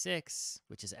 886,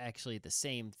 which is actually the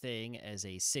same thing as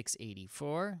a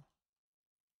 684,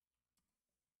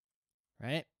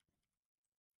 right?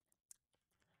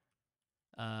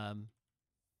 And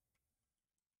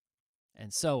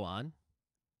so on.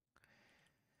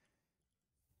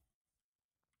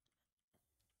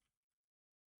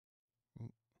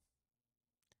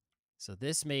 So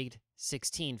this made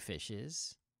 16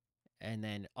 fishes, and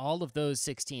then all of those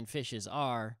 16 fishes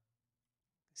are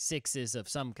 6s of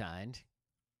some kind,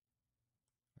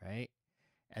 right?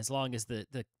 As long as the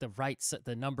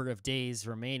number of days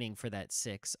remaining for that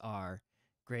 6 are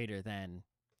greater than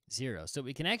 0. So what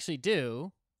we can actually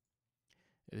do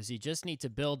is you just need to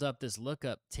build up this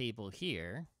lookup table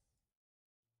here,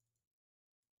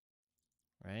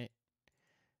 right?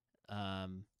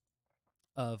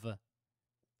 of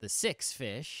the 6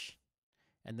 fish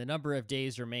and the number of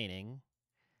days remaining,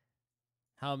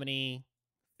 how many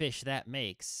fish that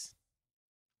makes,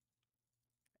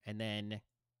 and then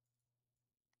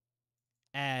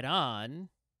add on,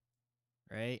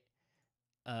 right?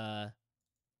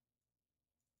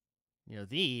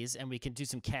 These, and we can do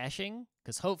some caching,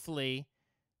 because hopefully,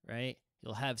 right,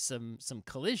 you'll have some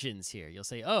collisions here. You'll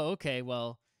say, oh, okay,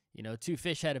 well, 2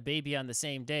 fish had a baby on the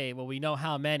same day. Well, we know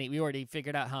how many. We already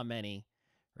figured out how many,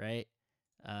 right?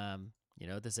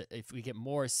 If we get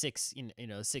more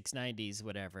 690s,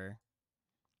 whatever,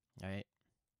 right?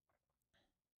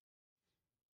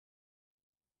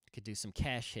 Could do some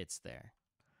cache hits there.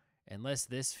 Unless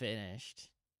this finished.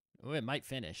 Oh, it might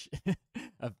finish.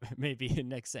 Maybe in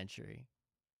next century.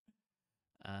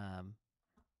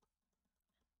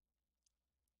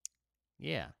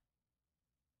 Yeah.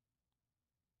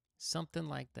 Something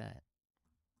like that.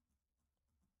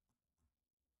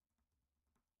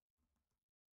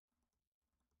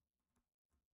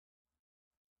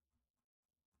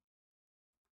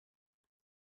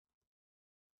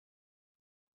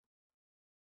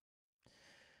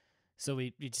 So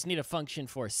we just need a function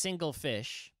for a single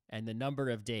fish and the number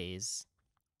of days.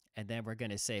 And then we're going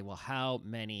to say, well, how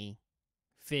many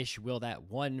fish will that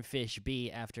one fish be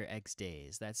after X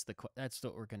days? That's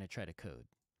what we're going to try to code.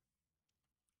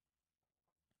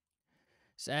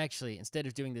 So actually, instead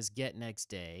of doing this get next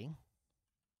day,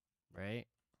 right,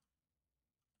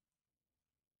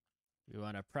 we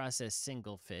want to process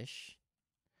single fish.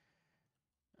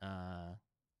 I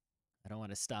don't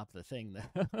want to stop the thing,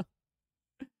 though.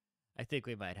 I think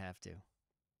we might have to.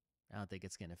 I don't think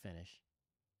it's going to finish.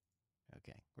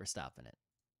 Okay, we're stopping it.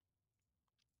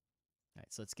 All right,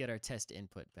 so let's get our test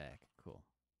input back. Cool.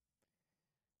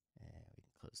 And we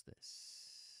can close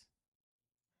this.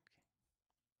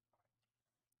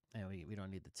 Okay. And we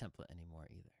don't need the template anymore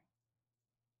either.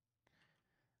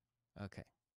 Okay.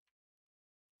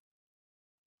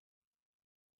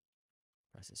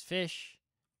 Process fish.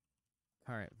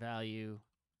 Current value.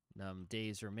 Num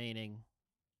days remaining.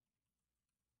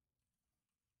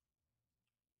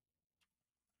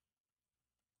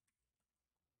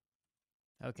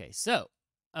 Okay, so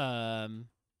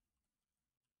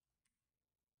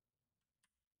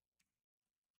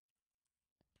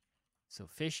so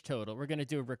fish total. We're gonna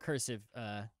do a recursive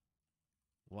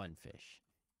one fish.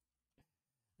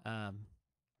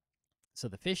 So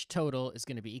the fish total is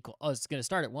gonna be equal. Oh, it's gonna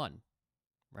start at 1,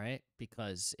 right?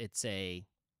 Because it's a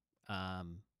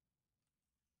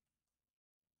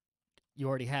you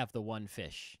already have the one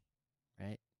fish,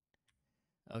 right?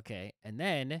 Okay, and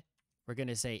then we're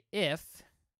gonna say if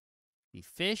the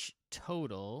fish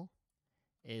total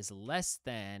is less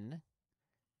than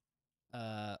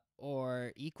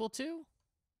or equal to.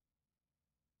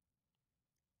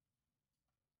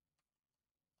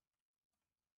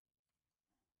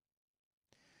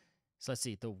 So let's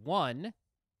see, the 1,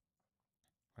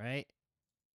 right?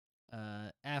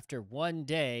 After 1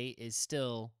 day is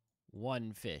still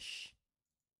 1 fish,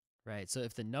 right? So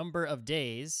if the number of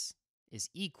days is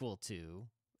equal to,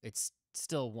 it's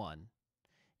still 1.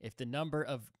 If the number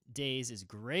of days is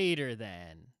greater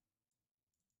than,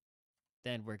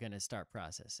 then we're going to start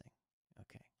processing.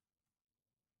 Okay.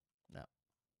 No.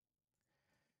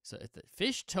 So if the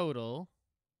fish total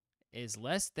is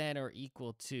less than or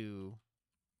equal to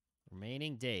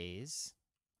remaining days,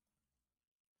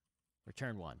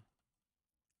 return 1.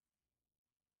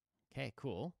 Okay,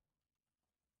 cool.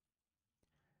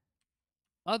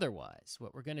 Otherwise,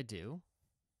 what we're going to do,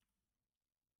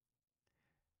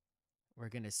 we're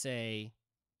going to say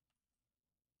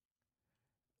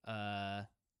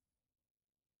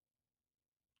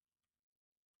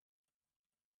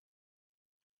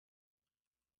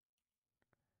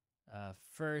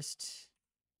first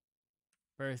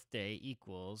birthday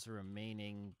equals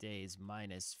remaining days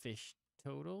minus fish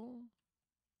total.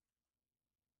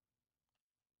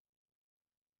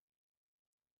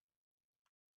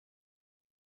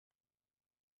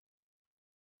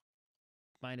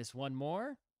 Minus 1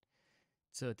 more.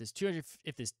 So if there's 200,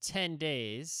 if there's 10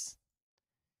 days,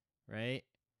 right?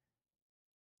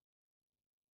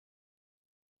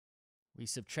 We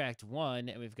subtract 1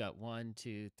 and we've got 1,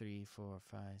 2, 3, 4,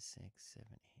 5, 6, 7, 8, 9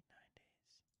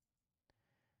 days.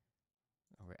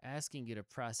 And we're asking you to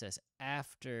process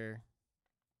after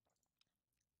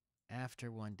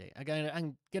 1 day.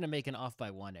 I'm gonna make an off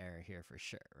by 1 error here for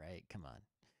sure, right? Come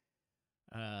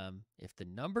on. If the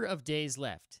number of days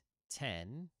left,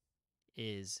 10,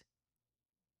 is,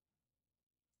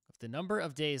 if the number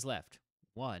of days left,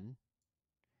 1,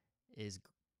 is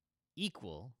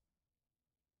equal,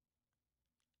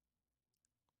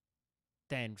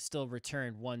 then still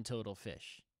return 1 total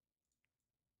fish.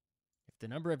 If the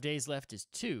number of days left is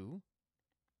 2,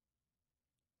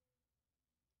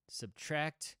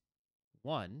 subtract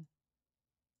 1.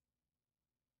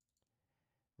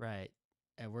 Right.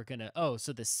 And we're going to,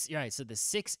 so the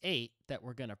 6/8 that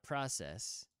we're going to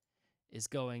process is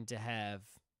going to have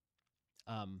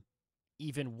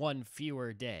even 1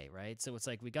 fewer day, right? So it's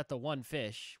like we got the 1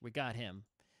 fish, we got him,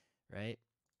 right?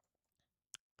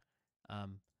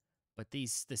 But the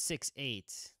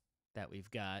 6/8 that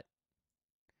we've got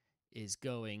is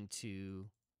going to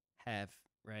have,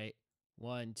 right,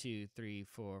 1, 2, 3,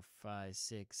 4, 5,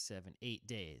 6, 7, 8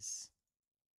 days.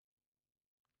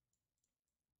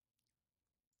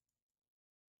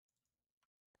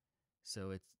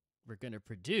 So we're going to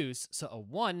produce, so a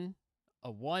one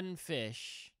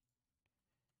fish,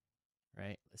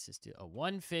 right? Let's just do a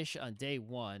 1 fish on day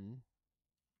 1.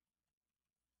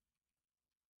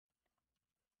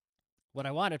 What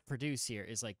I want to produce here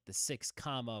is like the 6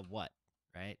 comma what,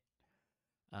 right?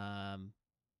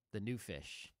 The new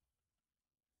fish.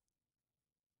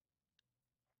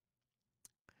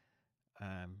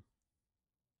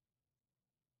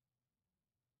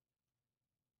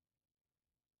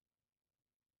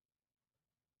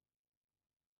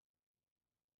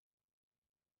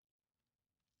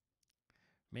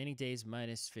 Remaining days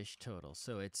minus fish total.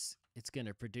 So it's going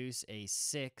to produce a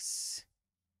 6.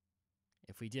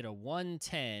 If we did a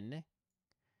 110,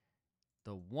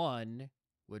 the 1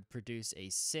 would produce a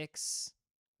 6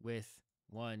 with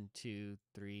 1, 2,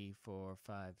 3, 4,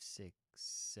 5, 6,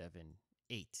 7,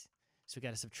 8. So we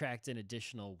got to subtract an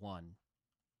additional 1.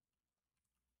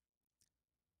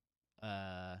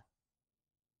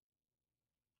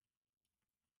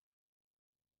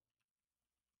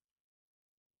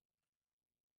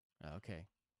 Okay.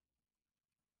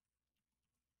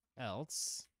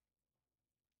 Else,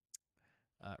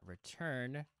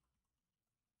 return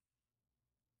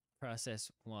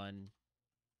process 1.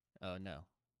 Oh, no.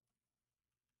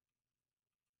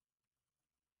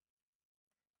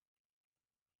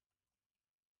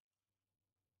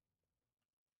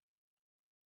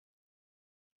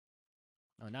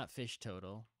 Oh, not fish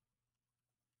total.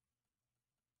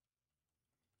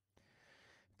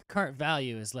 The current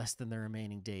value is less than the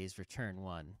remaining days. Return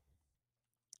 1.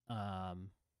 Oh,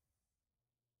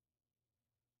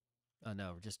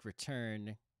 no. Just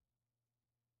return.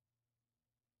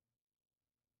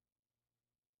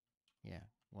 Yeah,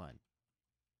 1.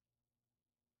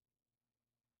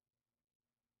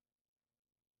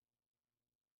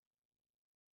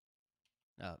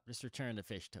 Oh, just return the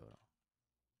fish total.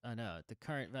 Oh, no. The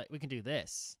current value. We can do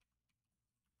this.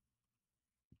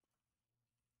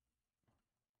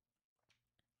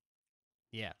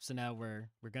 Yeah, so now we're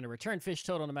going to return fish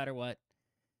total no matter what.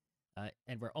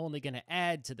 And we're only going to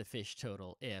add to the fish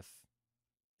total if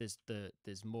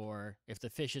there's more, if the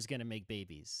fish is going to make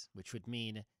babies, which would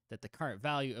mean that the current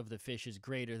value of the fish is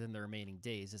greater than the remaining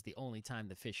days is the only time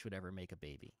the fish would ever make a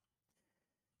baby.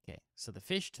 Okay, so the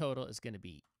fish total is going to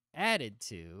be added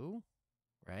to,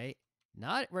 right?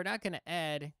 We're not going to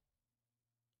add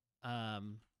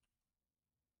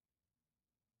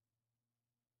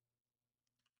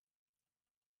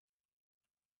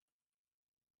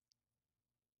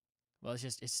well,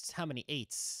 it's how many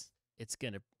 8s it's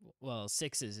going to,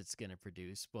 6s it's going to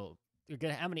produce. Well, we're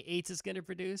going to how many 8s it's going to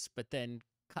produce, but then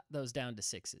cut those down to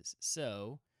 6s.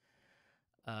 So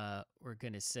we're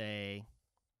going to say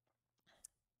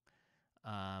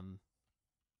if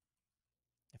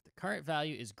the current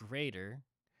value is greater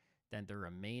than the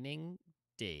remaining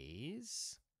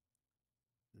days,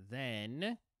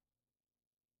 then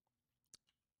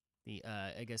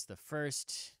I guess the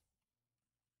first,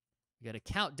 you got to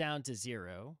count down to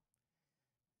 0.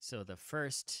 So the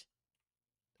first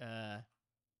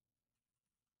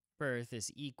birth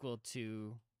is equal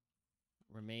to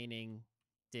remaining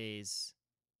days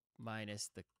minus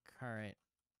the current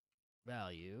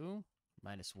value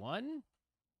minus 1.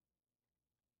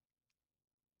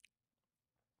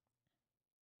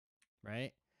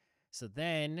 Right? So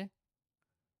then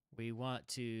we want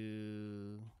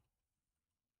to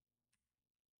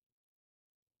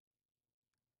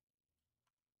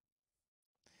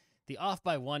the off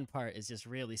by 1 part is just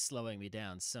really slowing me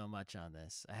down so much on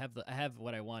this. I have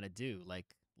what I want to do like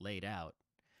laid out.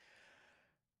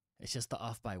 It's just the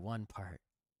off by 1 part.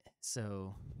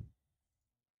 So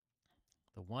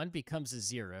the 1 becomes a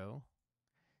 0.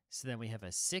 So then we have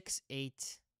a 6,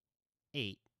 8,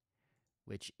 8,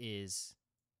 which is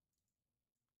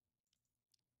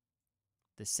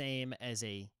the same as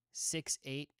a 6,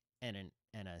 8, and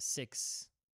a 6.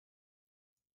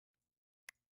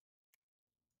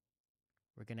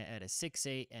 we're going to add a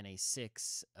 6-8 and a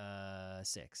 6-6. A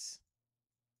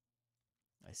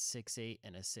 6-8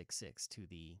 and a 6-6 to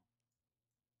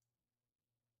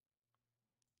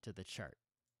the chart,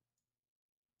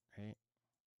 right?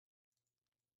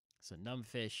 So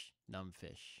numfish,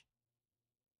 numfish.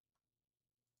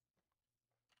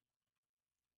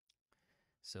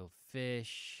 So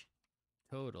fish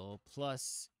total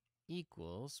plus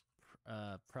equals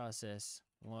process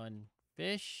 1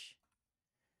 fish.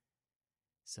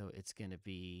 So it's going to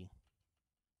be,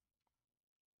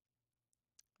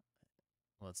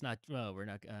 well, it's not, well, we're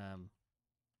not, 8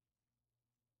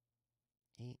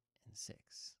 and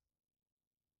 6.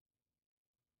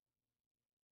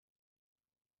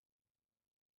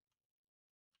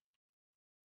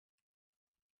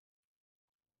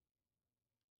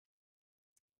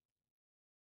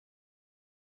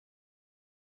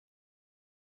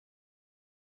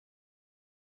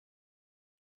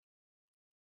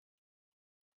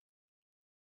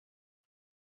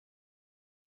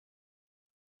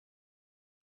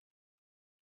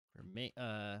 For me,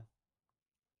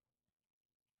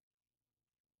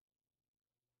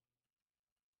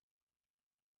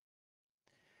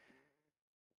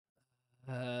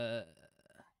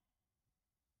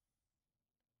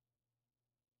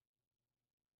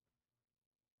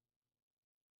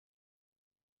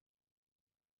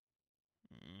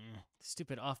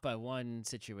 stupid off by 1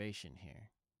 situation here.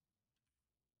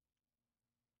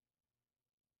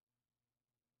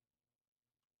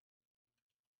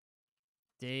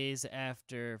 Days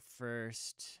after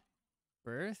first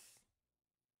birth.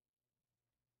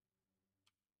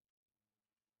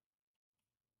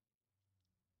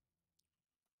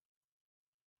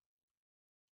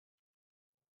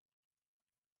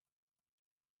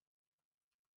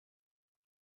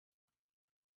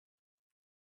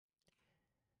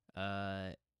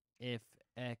 If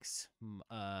x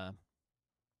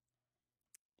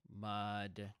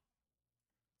mod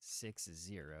 6 is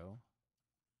 0,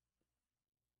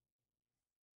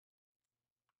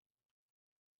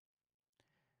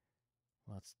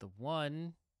 well, it's the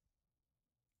 1,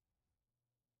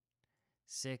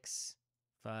 6,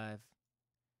 5.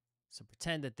 So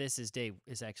pretend that this is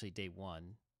actually day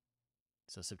 1.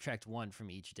 So subtract 1 from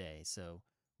each day. So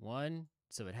 1,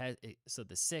 so so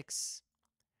the 6,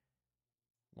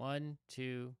 1,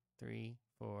 2, 3,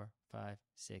 4, 5,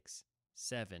 6,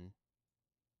 7.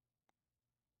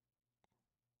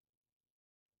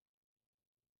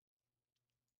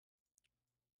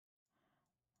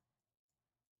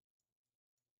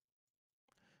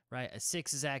 Right, a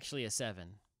 6 is actually a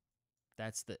 7.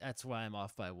 That's why I'm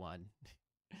off by 1.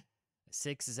 A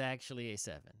 6 is actually a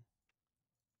 7.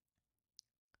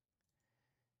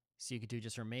 So you could do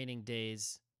just remaining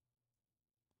days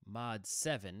mod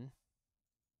 7,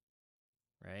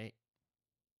 right?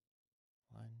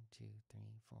 1, 2, 3,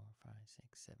 4, 5,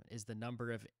 6, 7 is the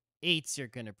number of 8s you're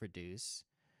going to produce.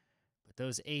 But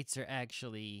those 8s are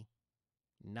actually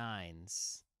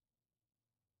 9s.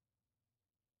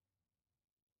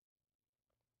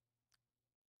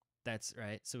 That's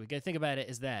right. So we got to think about it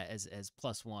as that, as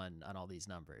 +1 on all these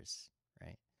numbers,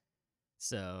 right?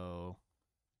 So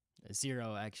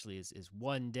 0 actually is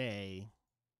 1 day.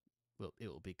 It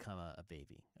will become a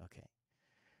baby. Okay.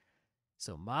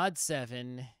 So mod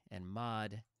 7 and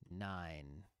mod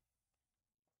 9.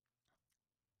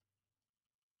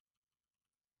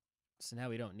 So now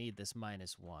we don't need this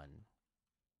 -1.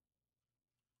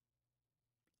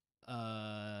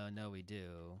 No, we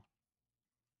do.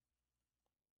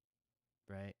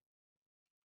 Right?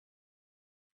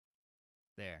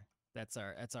 There. That's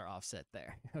our offset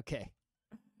there. Okay.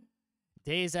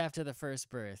 Days after the first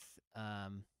birth.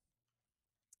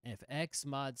 If x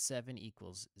mod 7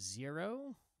 equals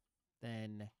 0,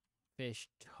 then fish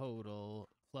total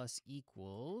plus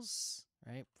equals,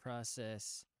 right?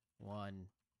 Process 1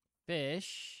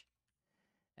 fish.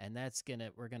 And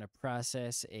we're gonna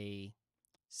process a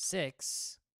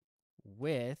 6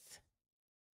 with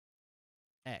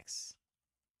x.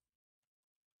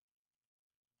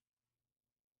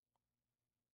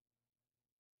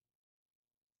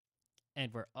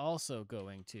 And we're also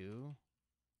going to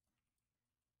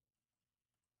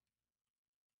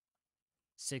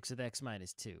 6 with x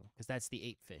minus 2, because that's the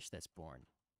 8 fish that's born.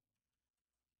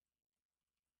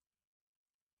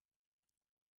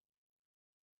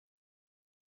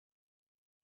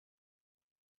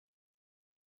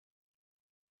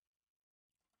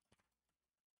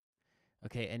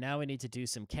 Okay, and now we need to do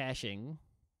some caching.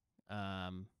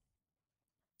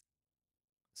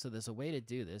 So there's a way to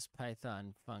do this.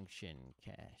 Python function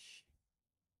cache.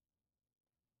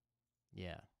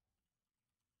 Yeah.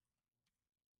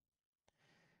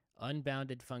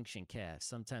 Unbounded function cache,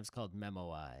 sometimes called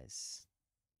memoize.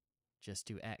 Just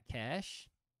do at cache,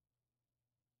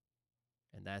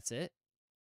 and that's it.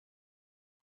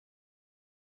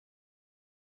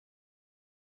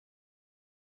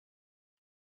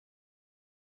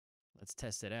 Let's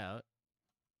test it out.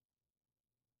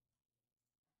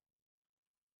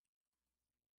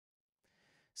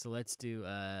 So let's do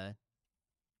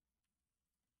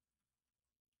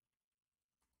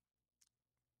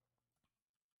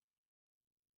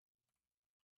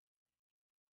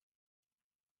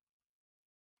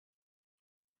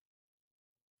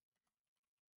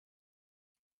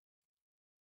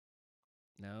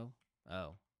no.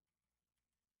 Oh.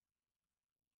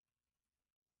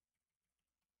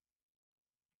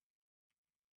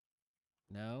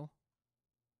 No.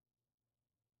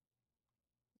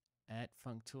 At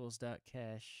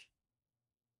funktools.cache.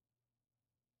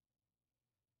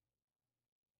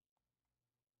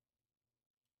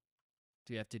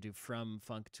 Do you have to do from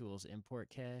funktools import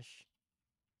cache?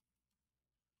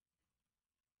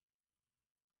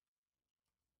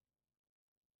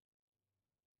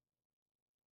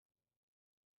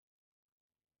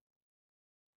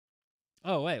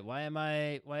 Oh wait, why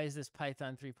is this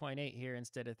Python 3.8 here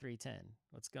instead of 3.10?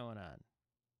 What's going on?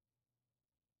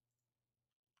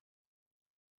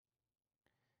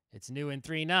 It's new in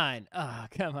 3.9. Oh,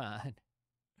 come on.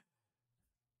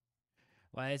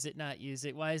 Why is it not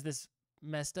using? Why is this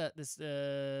messed up? This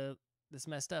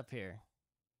messed up here.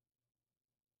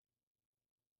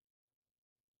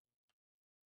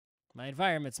 My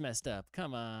environment's messed up.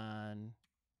 Come on.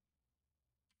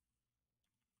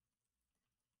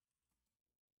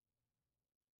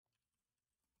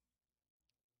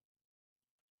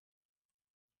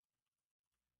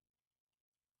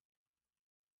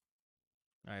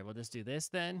 All right, we'll just do this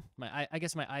then. I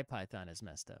guess my IPython is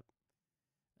messed up.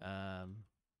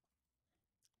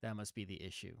 That must be the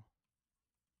issue.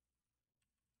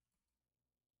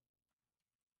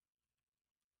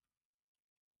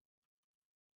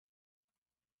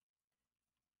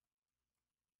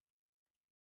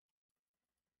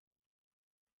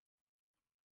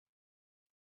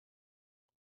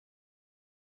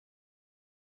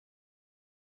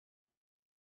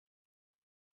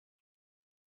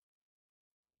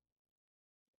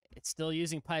 It's still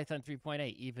using Python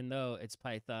 3.8, even though it's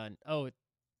Python. Oh,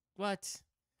 what?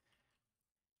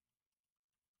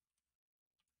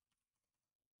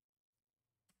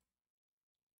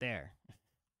 There.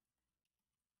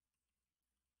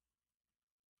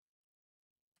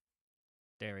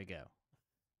 There we go.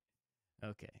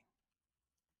 Okay.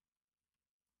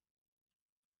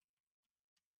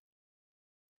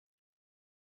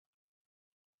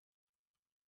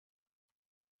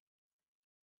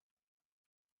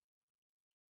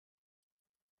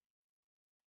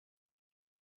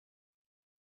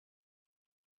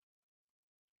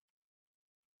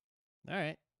 All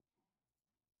right.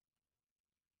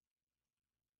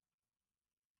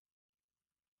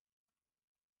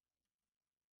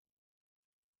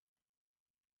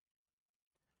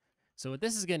 So what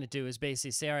this is going to do is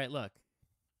basically say, all right, look,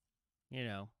 you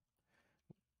know,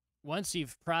 once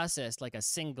you've processed like a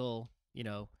single,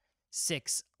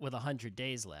 6 with 100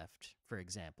 days left, for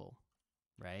example,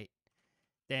 right?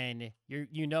 Then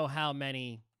you know how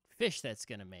many fish that's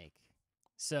going to make.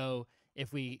 So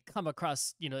if we come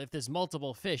across, if there's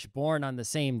multiple fish born on the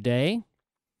same day,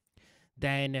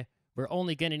 then we're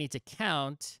only going to need to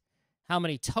count how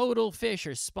many total fish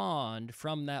are spawned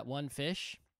from that one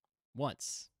fish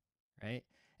once, right?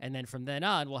 And then from then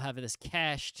on, we'll have this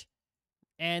cached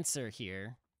answer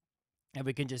here, and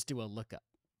we can just do a lookup.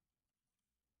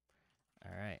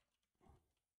 All right.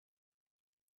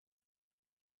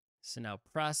 So now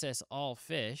process all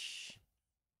fish.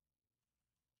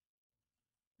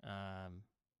 Um,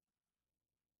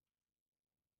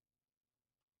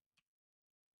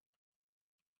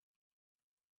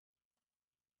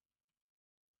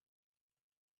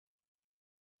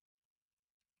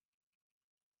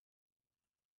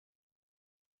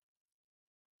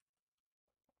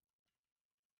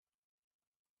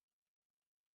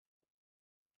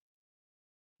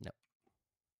 no.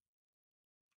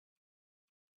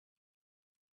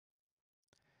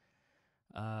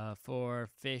 For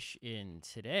fish in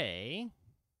today,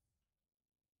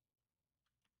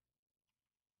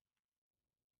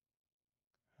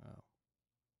 oh,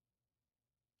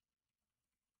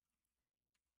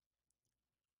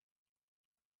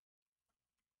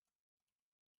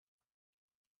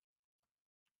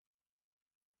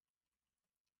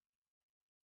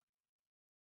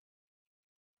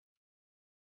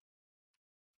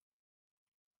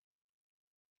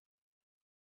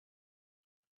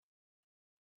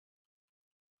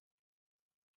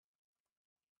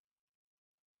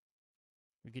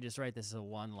 We could just write this as a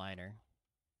one-liner,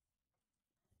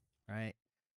 right?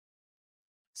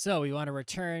 So we want to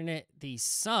return the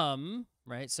sum,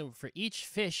 right? So for each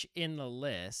fish in the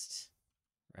list,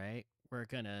 right, we're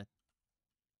going to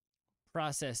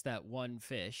process that one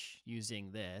fish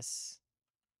using this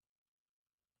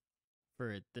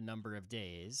for the number of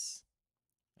days,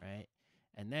 right?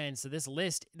 And then, so this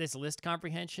list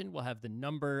comprehension will have the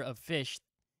number of fish,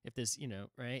 if this,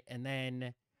 right? And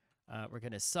then we're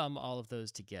going to sum all of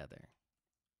those together.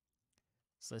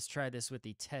 So let's try this with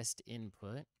the test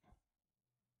input.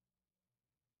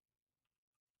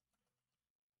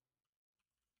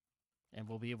 And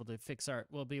we'll be able to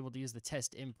we'll be able to use the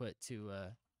test input to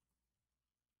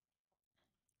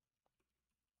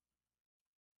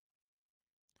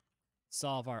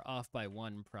solve our off by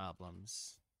one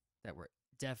problems that we're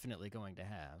definitely going to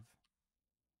have.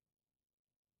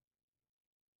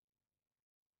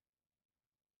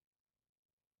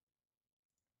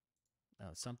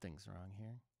 Oh, something's wrong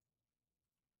here.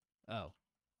 Oh,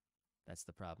 that's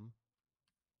the problem.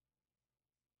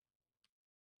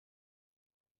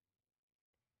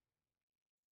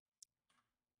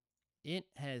 It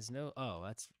has no, oh,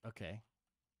 that's, okay.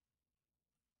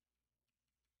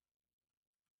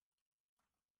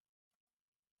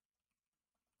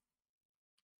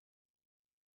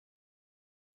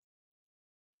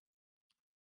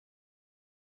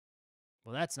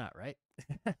 Well, that's not right.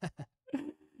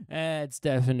 That's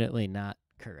definitely not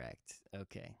correct.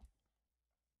 Okay.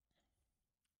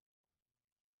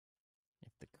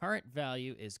 If the current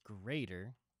value is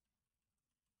greater,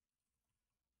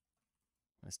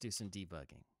 let's do some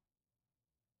debugging.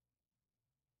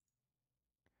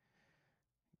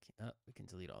 Okay, oh, we can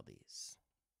delete all these.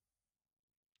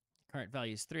 Current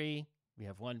value is 3. We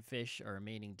have 1 fish. Our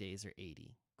remaining days are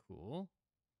 80. Cool.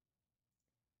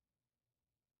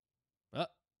 Oh,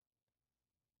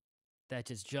 that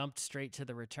just jumped straight to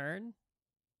the return.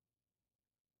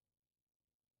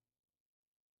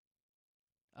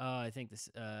 Oh, I think this,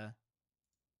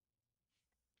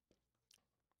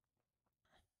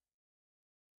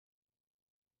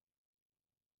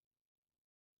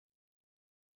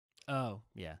 oh,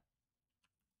 yeah.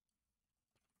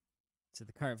 So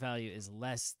the current value is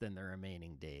less than the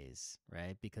remaining days,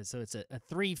 right? Because so it's a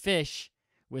 3 fish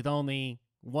with only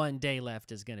 1 day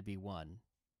left is going to be 1,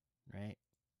 right?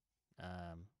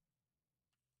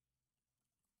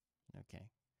 Okay.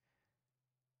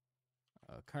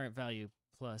 Current value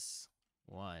plus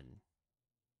 1.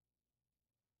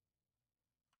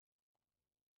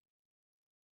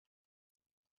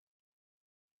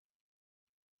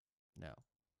 No.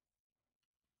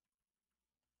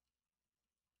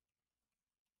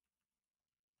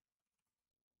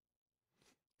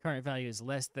 Current value is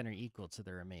less than or equal to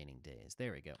the remaining days.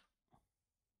 There we go.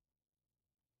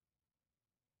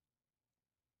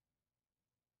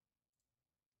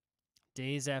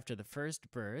 Days after the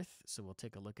first birth. So we'll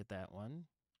take a look at that one.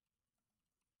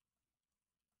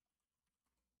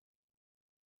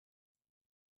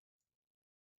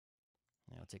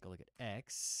 Now we'll take a look at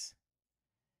X.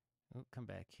 Oh, come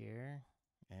back here.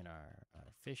 And our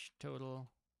fish total.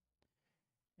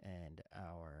 And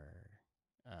our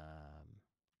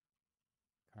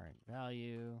current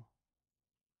value.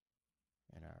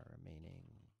 And our remaining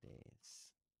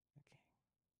days. Okay.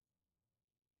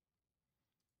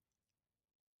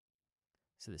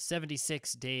 So the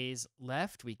 76 days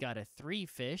left. We got a 3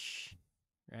 fish,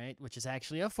 right? Which is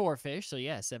actually a 4 fish. So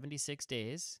yeah, 76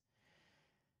 days.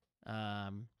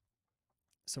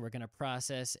 So we're going to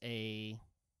process a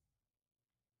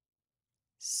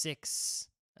 6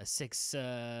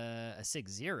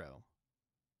 0.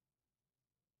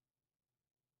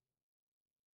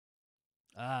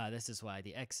 Ah, this is why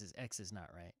the X is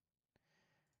not right.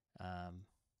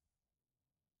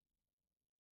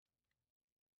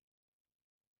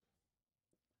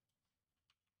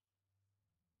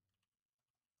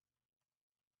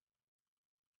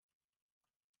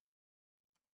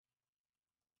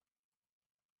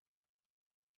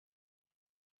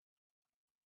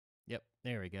 Yep,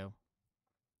 there we go.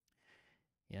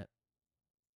 Yep.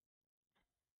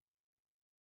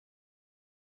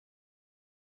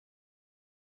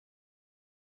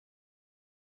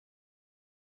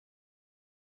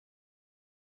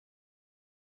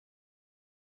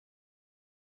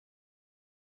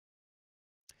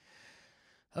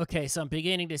 Okay, so I'm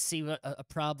beginning to see what a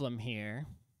problem here,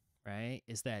 right?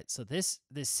 Is that so this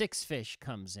 6 fish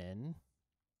comes in,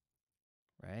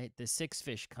 right? This 6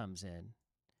 fish comes in,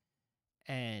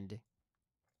 and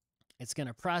it's going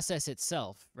to process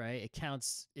itself, right? It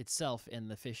counts itself in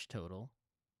the fish total.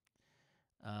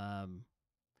 And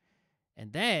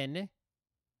then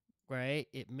right?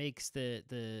 It makes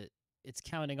it's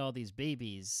counting all these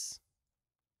babies.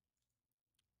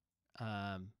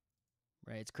 Right?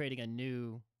 It's creating a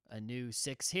new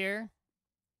 6 here.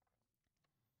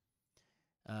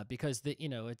 Because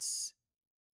it's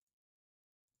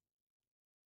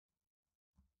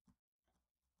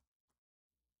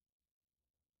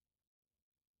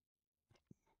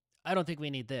I don't think we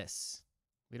need this.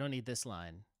 We don't need this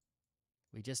line.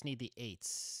 We just need the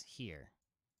 8s here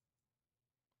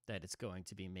that it's going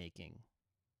to be making.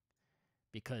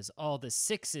 Because all the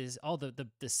 6s, all the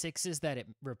 6s that it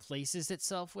replaces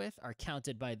itself with are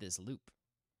counted by this loop,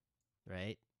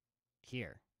 right?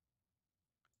 Here.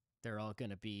 They're all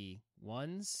going to be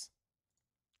 1s.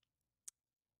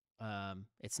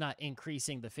 It's not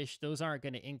increasing the fish. Those aren't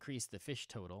going to increase the fish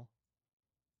total,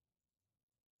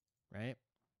 right?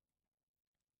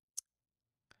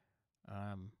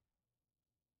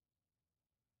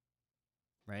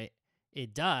 Right?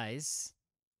 It dies,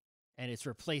 and it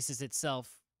replaces itself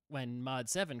when mod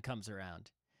 7 comes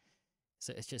around.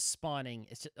 So it's just spawning.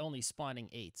 It's just only spawning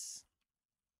 8s.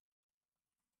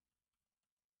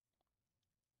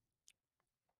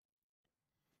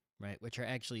 Right, which are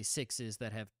actually 6s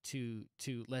that have two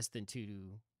less than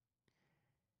 2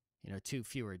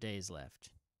 fewer days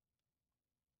left.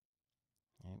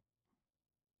 Right.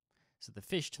 So the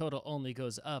fish total only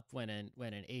goes up when an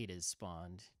 8 is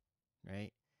spawned,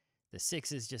 right? The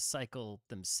 6s just cycle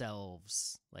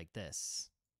themselves like this.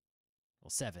 Well,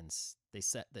 7s. The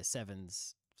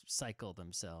 7s cycle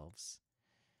themselves,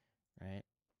 right?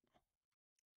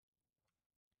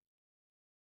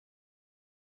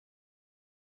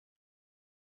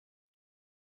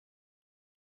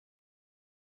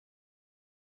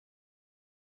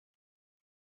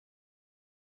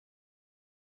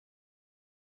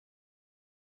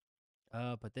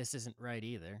 Oh, but this isn't right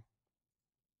either.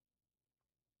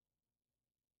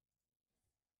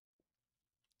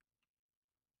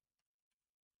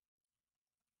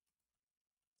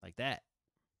 Like that.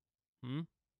 I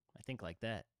think like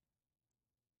that.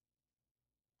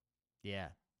 Yeah.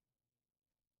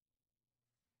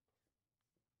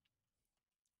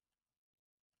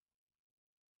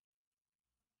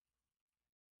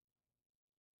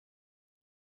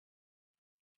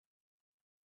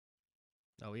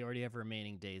 Oh, we already have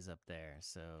remaining days up there,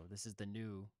 so this is the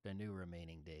new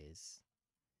remaining days.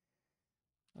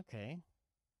 Okay.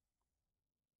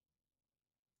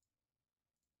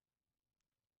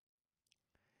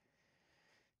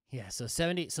 Yeah, so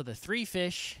 70. So the 3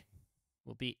 fish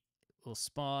will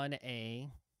spawn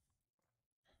a.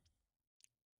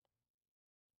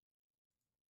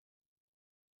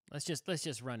 Let's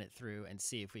just run it through and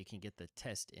see if we can get the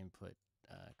test input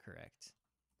correct.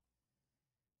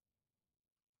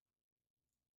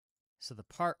 So the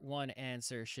part 1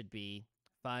 answer should be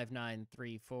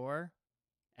 5934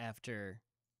 after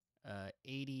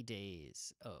 80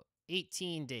 days. Oh,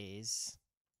 18 days.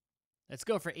 Let's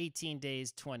go for 18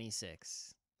 days,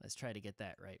 26. Let's try to get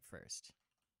that right first.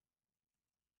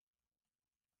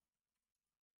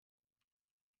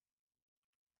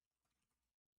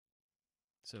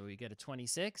 So we get a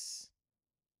 26.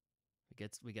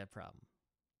 We got a problem.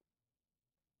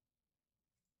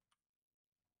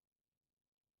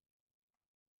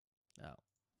 Oh.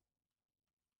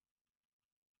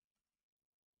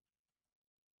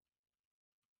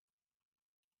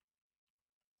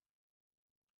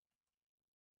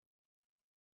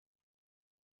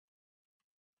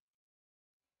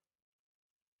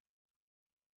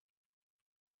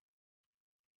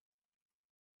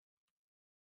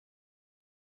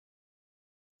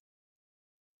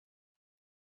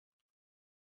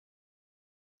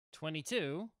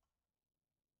 $22.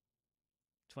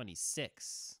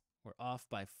 26. We're off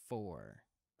by 4.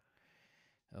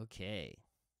 Okay.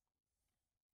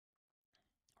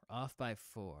 We're off by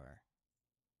 4.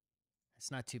 It's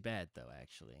not too bad, though,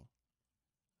 actually.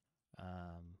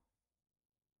 I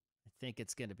think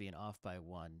it's going to be an off by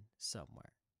 1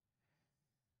 somewhere.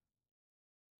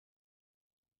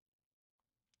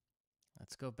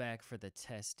 Let's go back for the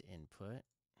test input.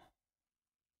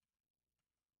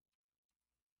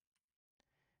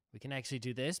 We can actually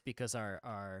do this because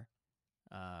our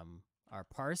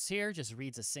parse here just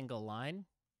reads a single line.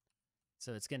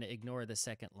 So it's going to ignore the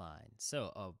second line.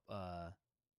 So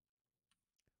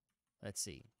let's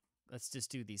see. Let's just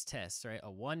do these tests, right?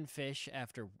 A 1 fish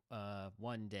after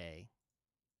 1 day,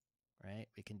 right?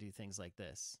 We can do things like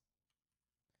this.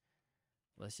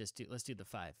 Let's do the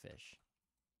 5 fish.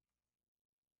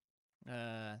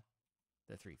 The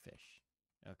 3 fish.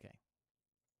 Okay.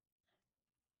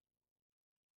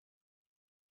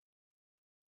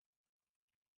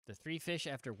 The 3 fish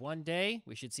after 1 day,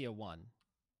 we should see a 1.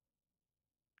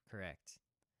 correct.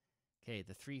 Okay,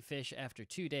 the 3 fish after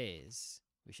 2 days.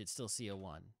 We should still see a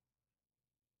 1.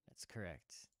 That's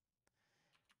correct.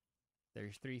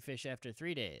 There's 3 fish after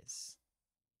 3 days.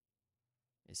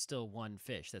 Is still 1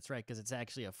 fish. That's right, because it's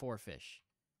actually a 4 fish.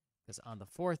 Because on the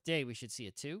 4th day, we should see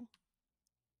a 2.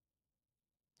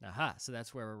 Aha, so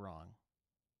that's where we're wrong.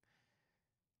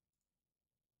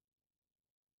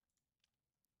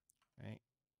 Right?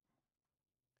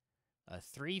 A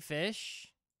 3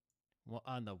 fish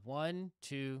on the 1,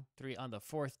 2, 3. On the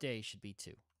 4th day should be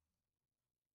 2.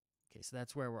 Okay, so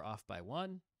that's where we're off by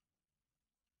 1.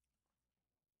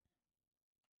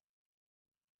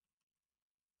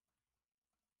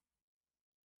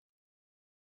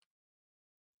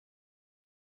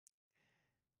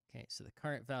 Okay, so the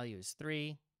current value is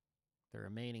 3. The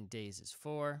remaining days is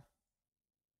 4.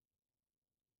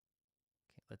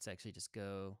 Okay, let's actually just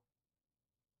go.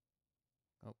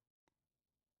 Oh,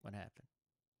 what happened?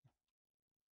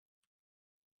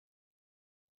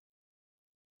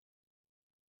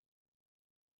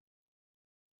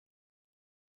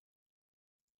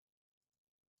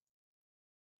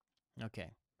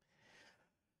 Okay.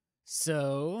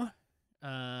 So,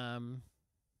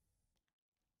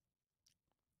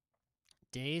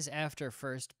 days after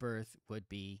first birth would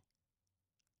be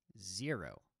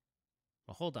 0.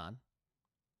 Well, hold on.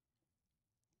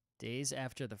 Days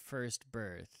after the first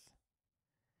birth.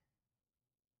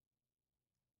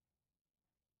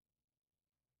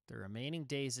 The remaining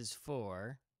days is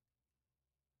 4.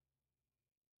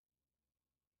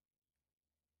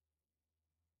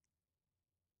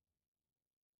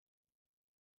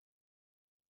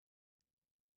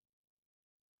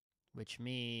 Which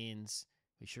means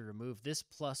we should remove this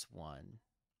plus 1.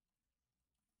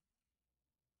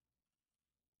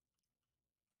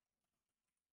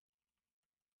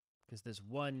 Because there's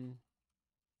 1.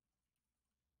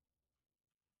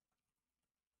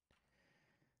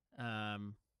 Right,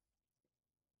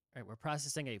 we're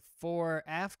processing a 4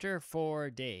 after 4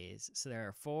 days. So there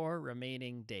are 4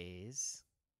 remaining days.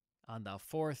 On the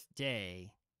 4th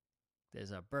day,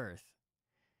 there's a birth.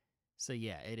 So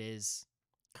yeah, it is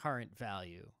current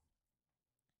value.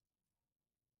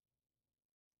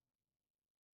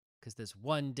 Because there's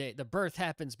 1 day. The birth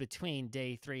happens between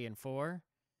day 3 and 4.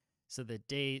 So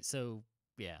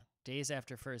yeah, days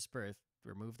after first birth,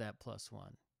 remove that plus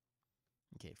 1.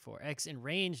 Okay, 4x in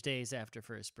range days after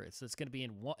first birth. So it's going to be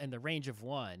in the range of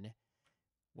 1.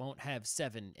 Won't have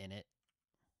 7 in it.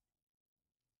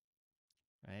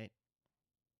 Right?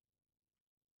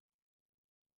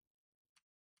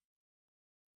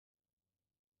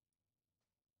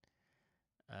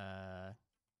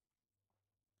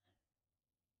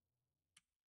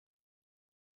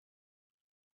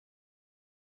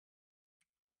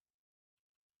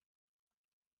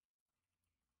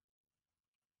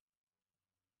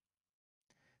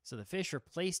 So the fish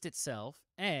replaced itself,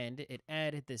 and it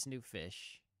added this new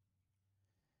fish.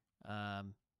 Oh,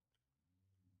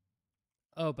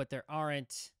 but there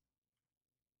aren't.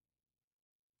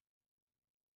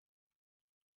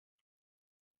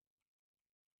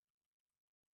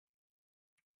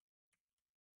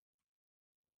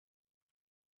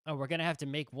 Oh, we're going to have to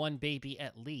make 1 baby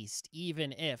at least,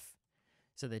 even if.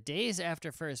 So the days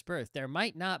after first birth, there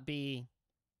might not be.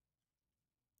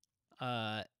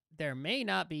 There may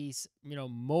not be,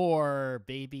 more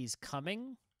babies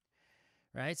coming,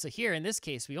 right? So here in this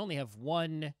case, we only have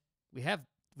 1.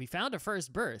 We found a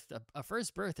first birth. A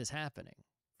first birth is happening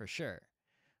for sure,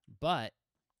 but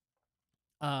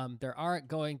there aren't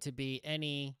going to be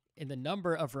any in the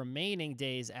number of remaining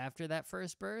days after that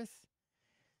first birth.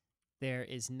 There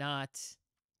is not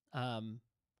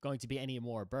going to be any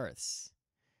more births.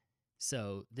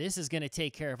 So this is going to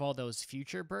take care of all those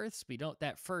future births.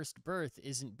 That first birth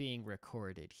isn't being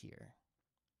recorded here.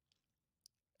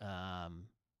 Right?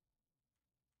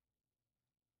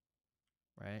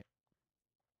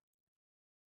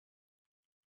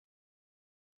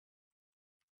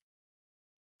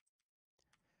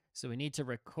 So we need to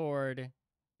record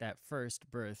that first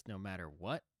birth no matter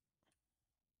what.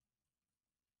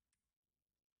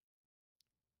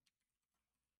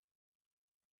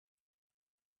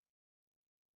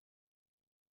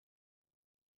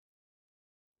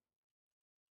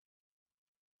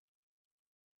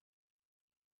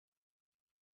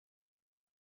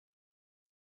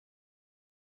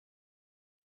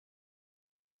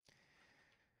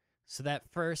 So that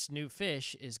first new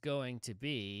fish is going to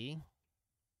be,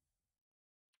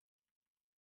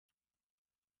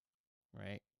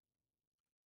 right?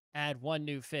 Add 1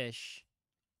 new fish.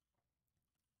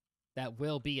 That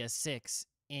will be a 6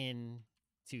 in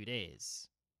 2 days,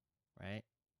 right?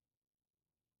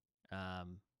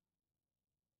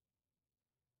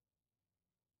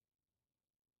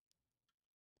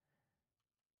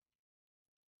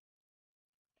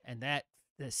 And that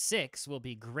the 6 will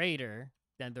be greater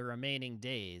than the remaining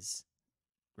days,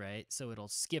 right? So it'll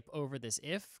skip over this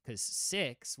if because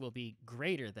 6 will be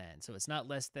greater than. So it's not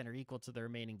less than or equal to the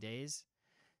remaining days.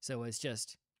 So it's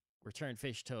just return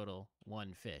fish total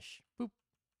 1 fish. Boop,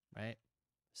 right?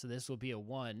 So this will be a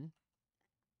 1.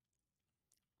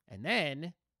 And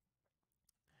then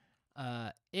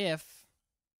if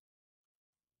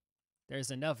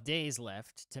there's enough days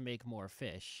left to make more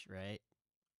fish, right?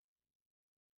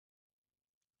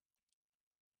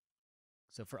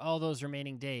 So for all those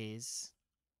remaining days,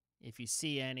 if you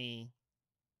see any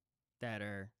that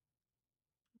are,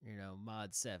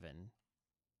 mod 7,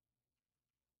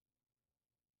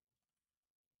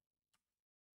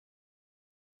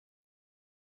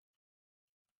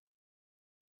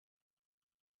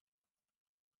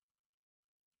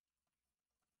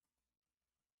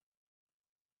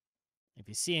 if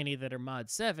you see any that are mod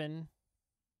 7,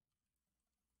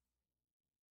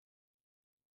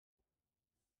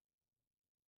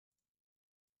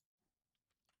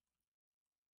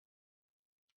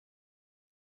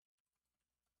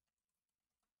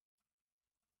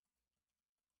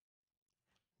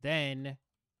 then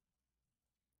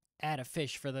add a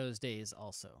fish for those days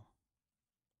also.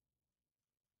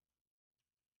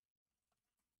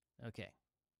 Okay.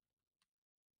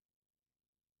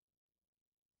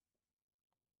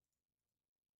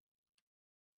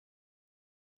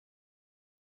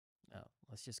 Oh,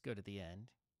 let's just go to the end.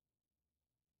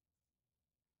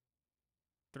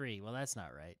 3. Well, that's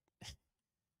not right.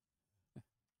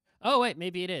 Oh, wait,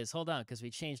 maybe it is. Hold on, because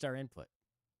we changed our input.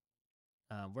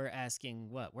 We're asking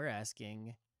what? We're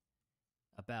asking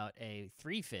about a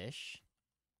 3 fish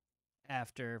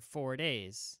after 4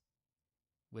 days,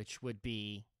 which would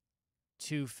be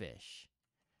 2 fish.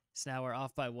 So now we're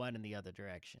off by 1 in the other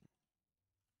direction.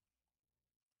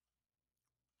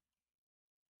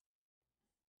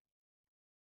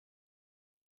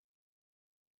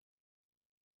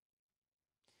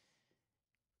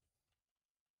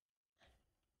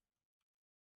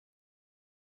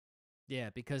 Yeah,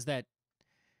 because that,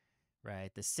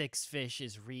 right, the 6 fish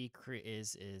is we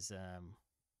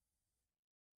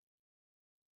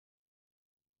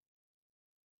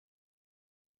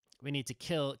need to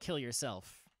kill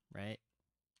yourself, right?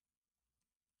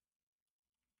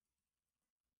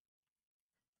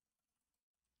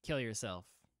 Kill yourself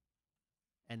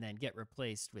and then get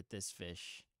replaced with this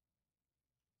fish.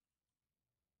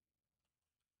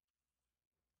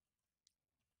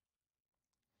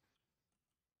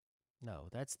 No,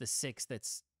 that's the 6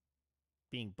 that's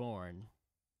being born.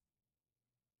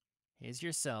 Here's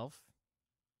yourself,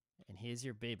 and here's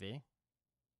your baby.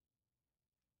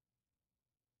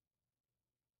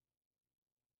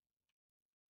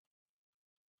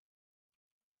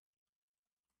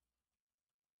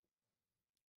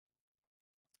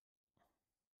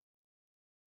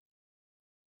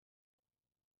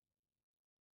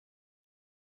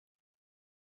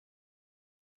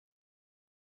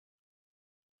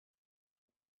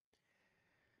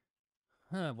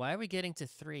 Huh, why are we getting to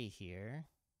 3 here?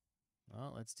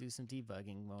 Well, let's do some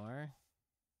debugging more.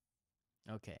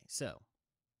 Okay, so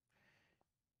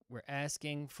we're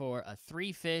asking for a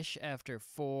 3 fish after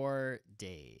 4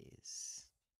 days.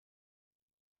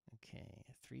 Okay,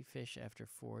 3 fish after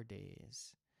 4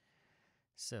 days.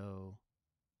 So,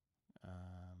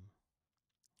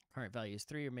 current value is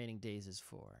 3, remaining days is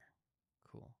 4.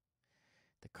 Cool.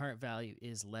 The current value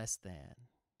is less than.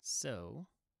 So,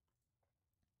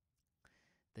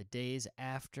 the days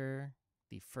after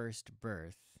the first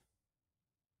birth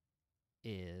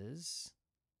is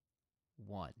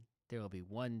 1. There will be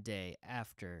 1 day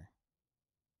after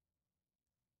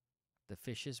the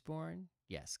fish is born.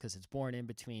 Yes, because it's born in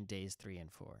between days 3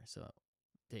 and 4. So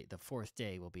the 4th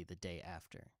day will be the day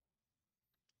after.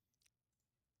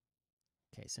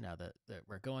 Okay, so now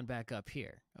we're going back up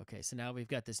here. Okay, so now we've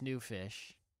got this new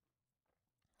fish.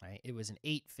 Right? It was an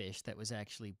 8 fish that was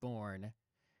actually born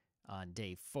on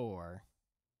day 4,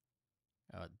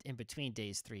 in between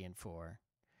days 3 and 4.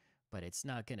 But it's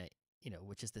not going to,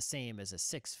 which is the same as a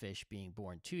 6 fish being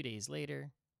born 2 days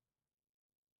later,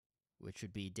 which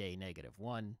would be day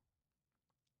 -1.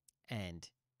 And,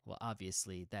 well,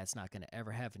 obviously, that's not going to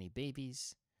ever have any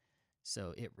babies.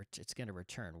 So it's going to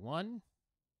return 1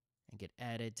 and get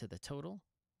added to the total.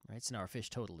 Right? So now our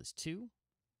fish total is 2.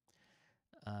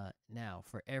 Now,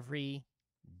 for every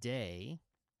day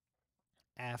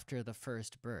after the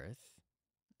first birth,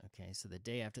 okay, so the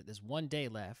day after, there's 1 day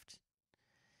left,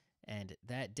 and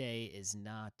that day is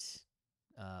not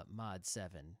mod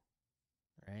 7,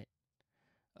 right?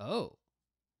 Oh,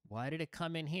 why did it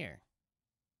come in here?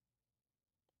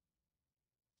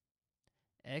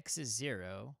 X is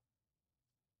 0,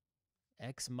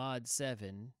 X mod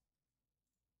 7.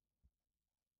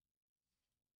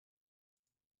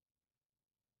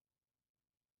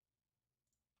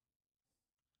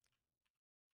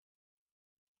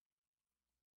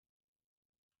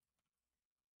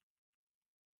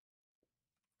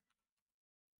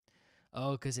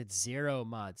 Oh, because it's 0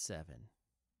 mod 7.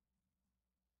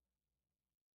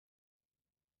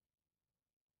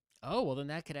 Oh, well, then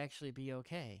that could actually be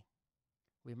okay.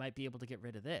 We might be able to get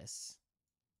rid of this.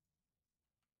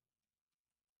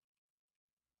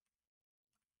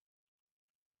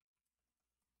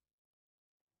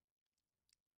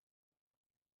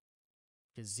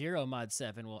 Because 0 mod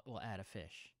 7 will add a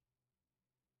fish.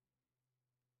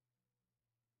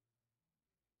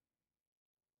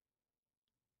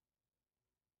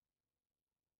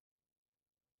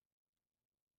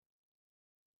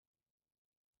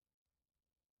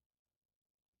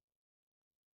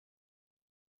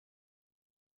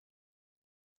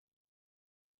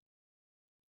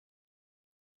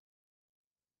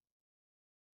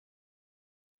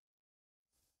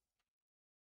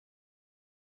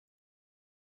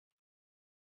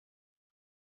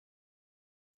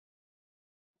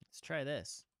 Let's try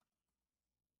this.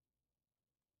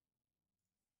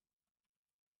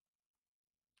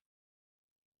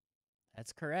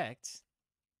 That's correct.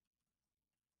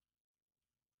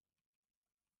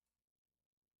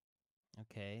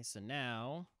 Okay, so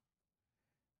now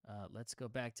let's go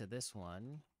back to this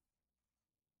one.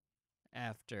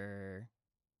 After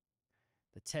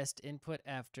the test input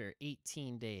after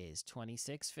 18 days,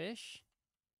 26 fish.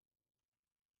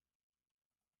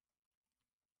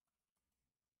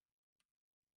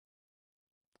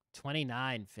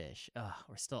 29 fish. Ugh,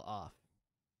 we're still off.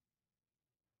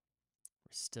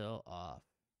 We're still off.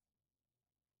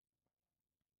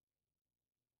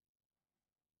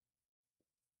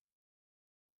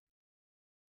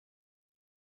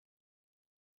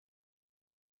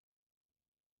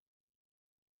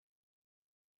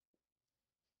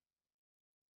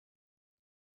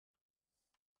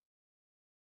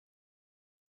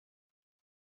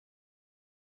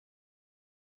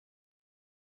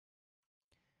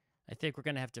 I think we're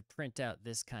going to have to print out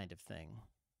this kind of thing.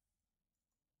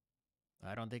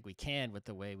 I don't think we can with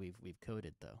the way we've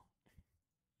coded though.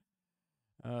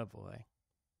 Oh boy.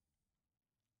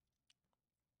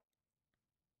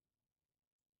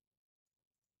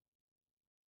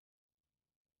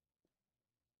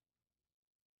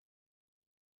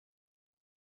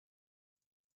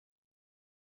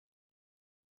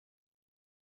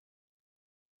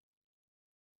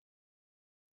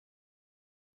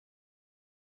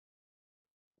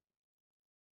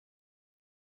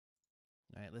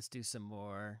 All right, let's do some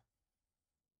more.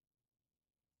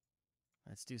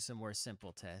 Let's do some more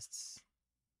simple tests.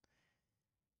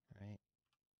 All right.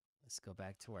 Let's go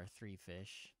back to our 3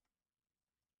 fish.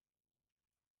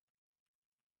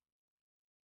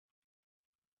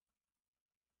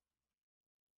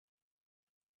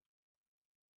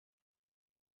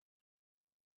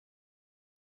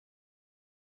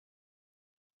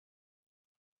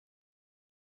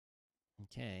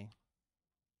 Okay.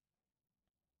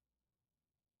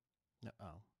 No,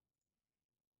 oh.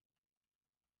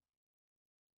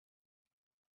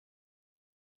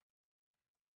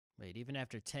 Wait, even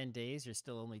after 10 days, you're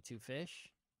still only 2 fish?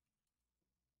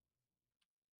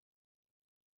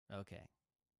 Okay.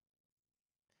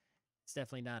 It's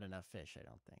definitely not enough fish, I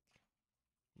don't think.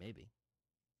 Maybe.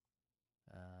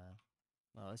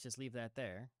 Well, let's just leave that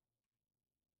there.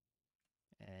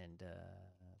 And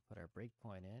put our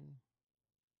breakpoint in.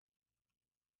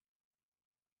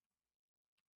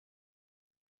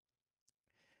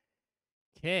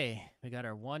 Okay, we got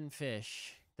our 1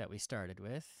 fish that we started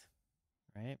with,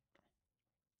 right?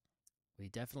 We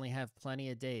definitely have plenty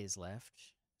of days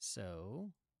left.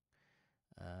 So,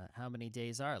 how many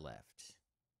days are left?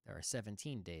 There are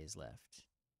 17 days left,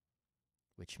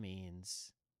 which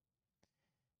means,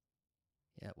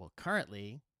 yeah, well,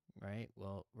 currently, right?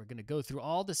 Well, we're going to go through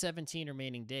all the 17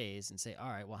 remaining days and say, all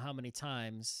right, well, how many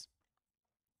times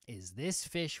is this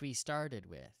fish we started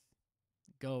with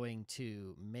going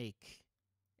to make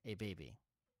a baby,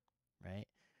 right?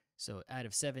 So out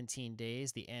of 17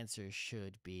 days, the answer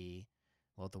should be,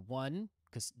 well, the 1,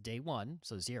 because day 1,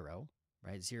 so 0,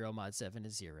 right? 0 mod 7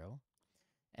 is 0.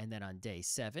 And then on day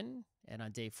 7 and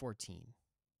on day 14.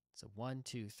 So 1,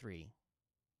 2, 3.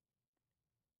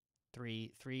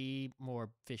 Three more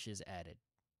fishes added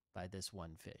by this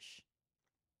 1 fish.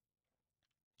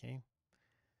 Okay,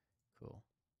 cool.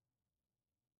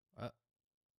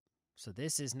 So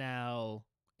this is now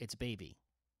its baby,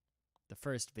 the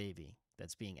first baby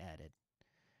that's being added.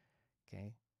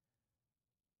 Okay.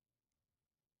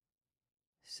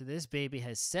 So this baby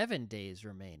has 7 days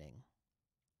remaining.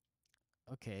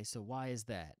 Okay, so why is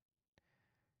that?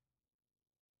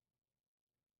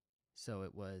 So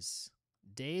it was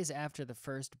days after the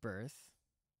first birth,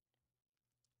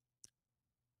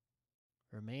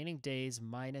 remaining days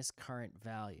minus current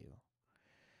value.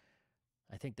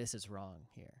 I think this is wrong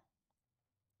here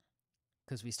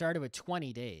because we started with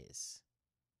 20 days.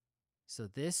 So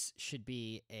this should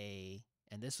be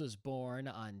and this was born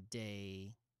on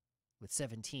day with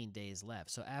 17 days left.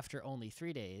 So after only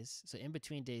 3 days, so in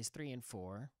between days 3 and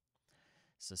 4,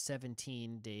 so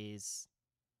 17 days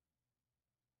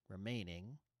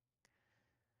remaining.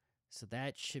 So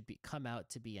that should come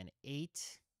out to be an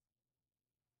 8.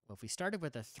 Well, if we started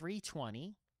with a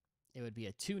 320, it would be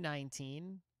a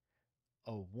 219,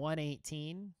 a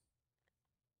 118,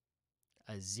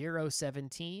 a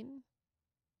 017,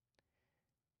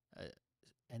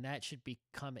 and that should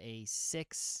become a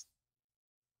 6.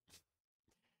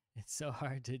 It's so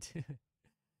hard to do.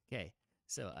 Okay,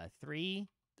 so a 3,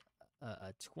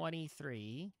 a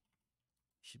 23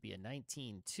 should be a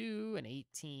 19.2, an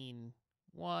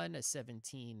 18.1, a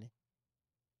 17,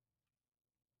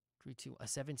 3, 2, a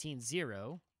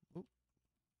 17.0.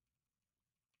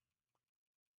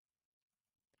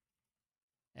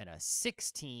 And a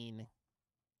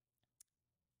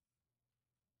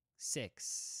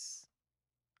 16.6.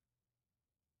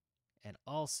 And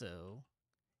also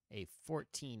a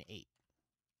 14.8.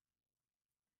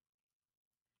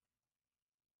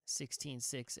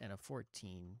 16.6 and a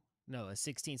 14. No, a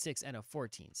 16.6 and a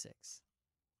 14.6.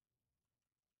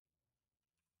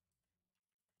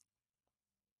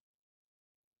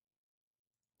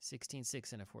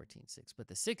 16.6 and a 14.6. But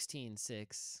the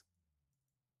 16.6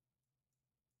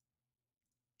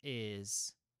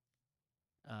 is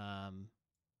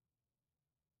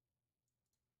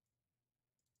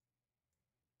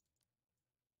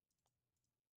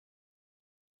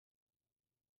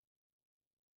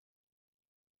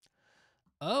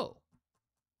oh.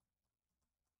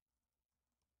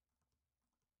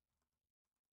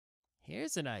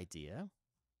 Here's an idea.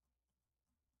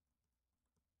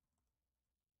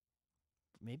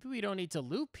 Maybe we don't need to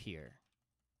loop here.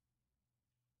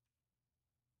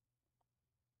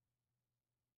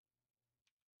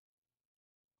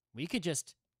 We could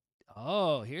just,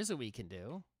 oh, here's what we can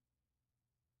do.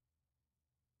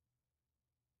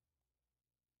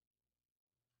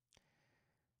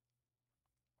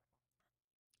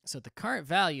 So the current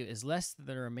value is less than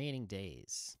the remaining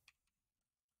days.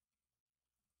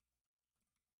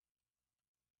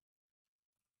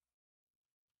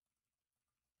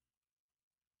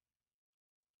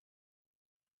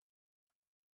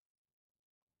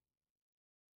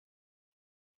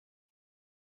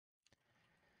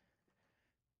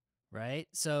 Right?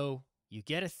 So you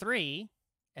get a 3,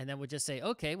 and then we'll just say,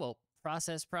 okay, well,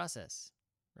 process,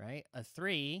 right? A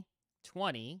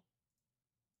 320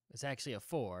 is actually a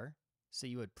 4. So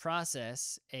you would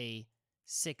process a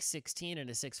 616 and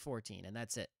a 614, and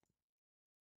that's it.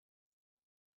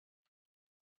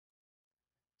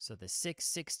 So the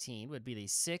 616 would be the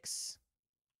 6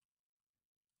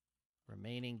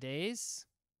 remaining days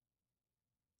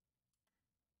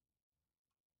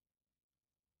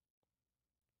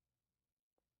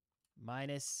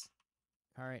minus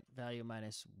current value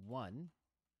minus 1.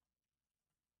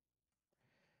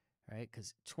 Right?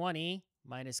 Because 20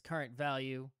 minus current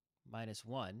value minus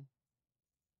 1.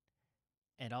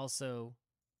 And also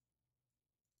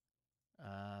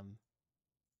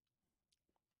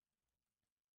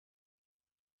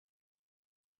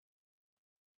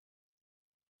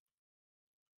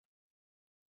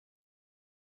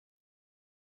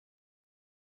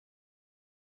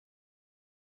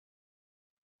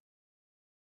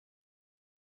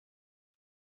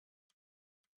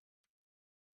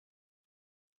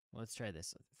let's try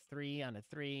this. 3 on a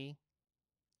 3,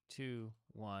 2,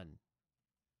 1,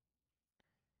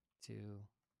 2,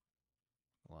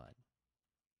 1,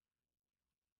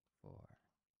 4,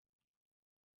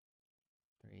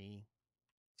 3,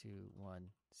 2, 1,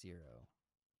 0,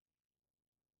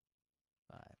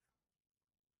 5,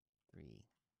 3,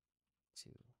 2,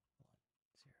 1,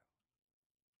 0.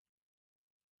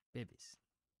 Babies.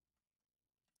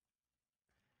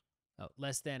 Oh,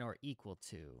 less than or equal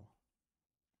to.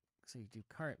 So you do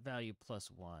current value plus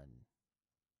 1.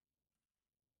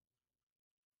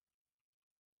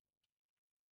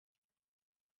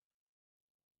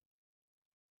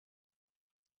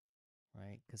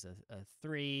 Right? Because a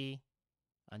 3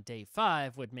 on day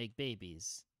 5 would make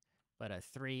babies, but a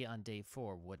 3 on day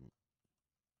 4 wouldn't.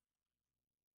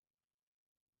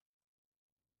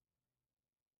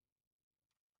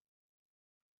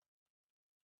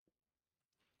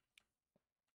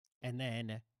 and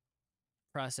then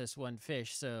process one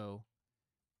fish. So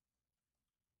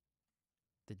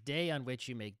the day on which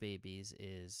you make babies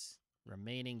is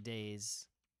remaining days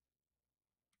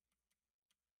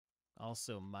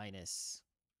also minus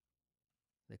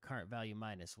the current value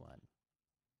minus 1.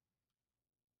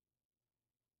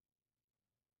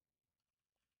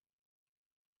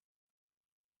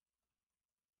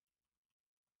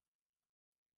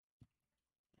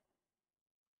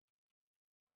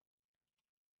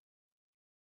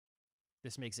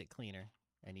 This makes it cleaner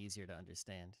and easier to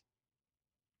understand.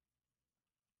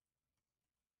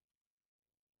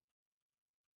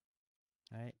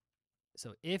 All right.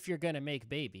 So if you're going to make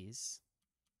babies,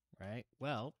 right?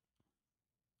 Well,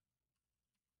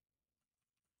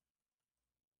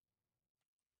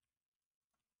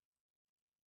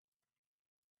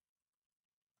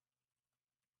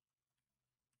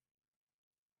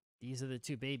 these are the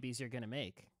 2 babies you're going to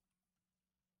make.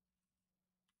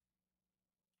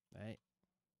 Right?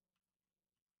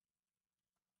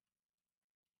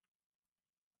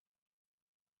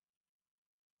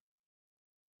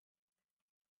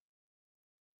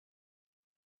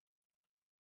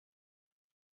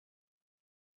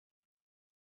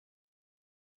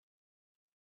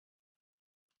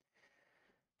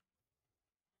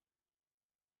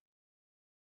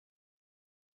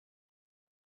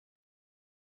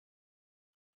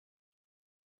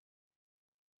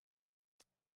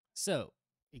 So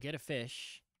you get a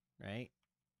fish, right?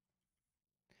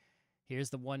 Here's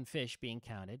the 1 fish being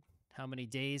counted. How many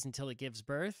days until it gives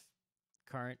birth?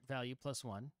 Current value plus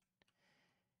 1.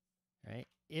 Right?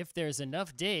 If there's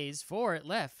enough days for it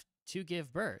left to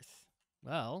give birth,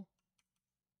 well,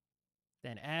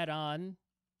 then add on,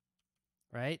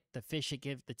 right? The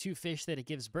 2 fish that it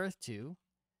gives birth to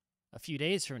a few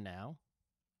days from now.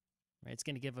 Right? It's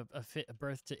going to give a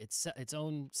birth to its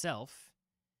own self,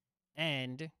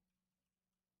 and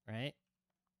right.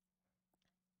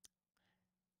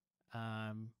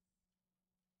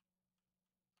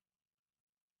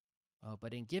 Oh,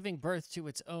 but in giving birth to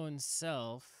its own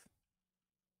self,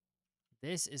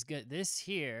 this is good. This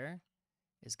here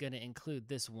is going to include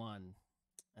this 1.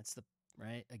 That's the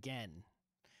right again.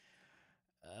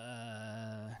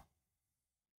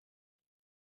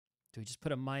 Do we just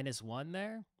put a minus 1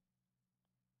 there?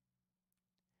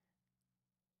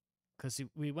 Because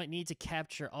we need to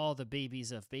capture all the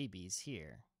babies of babies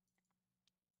here.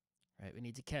 Right? We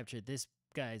need to capture this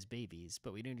guy's babies,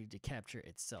 but we don't need to capture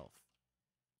itself.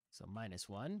 So minus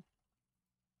 1.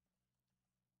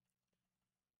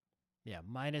 Yeah,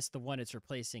 minus the 1 it's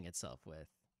replacing itself with.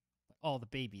 All the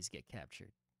babies get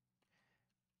captured.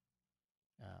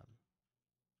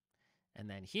 And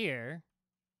then here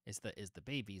is the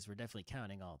babies. We're definitely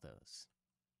counting all those.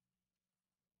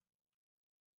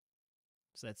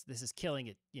 So this is killing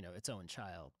it, its own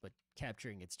child, but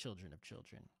capturing its children of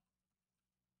children.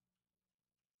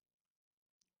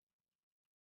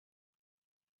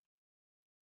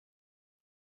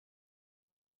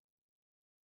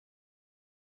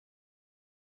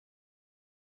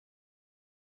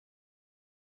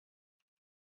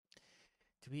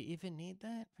 Do we even need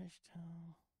that? Let's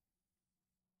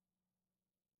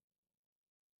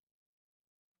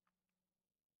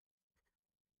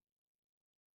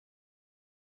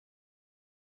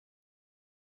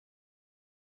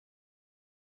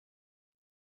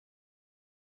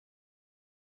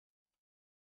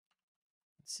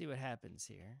see what happens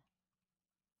here.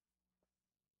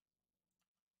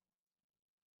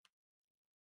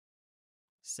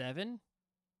 Seven.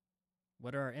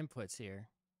 What are our inputs here?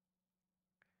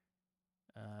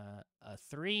 A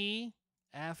 3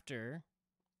 after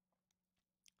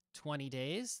 20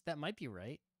 days. That might be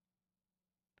right.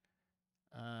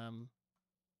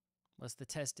 What's the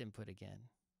test input again?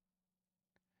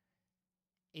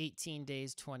 18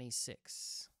 days,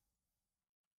 26.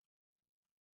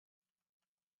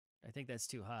 I think that's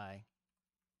too high.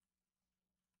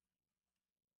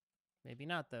 Maybe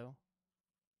not, though.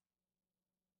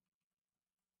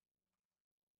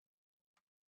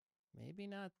 Maybe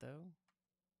not, though.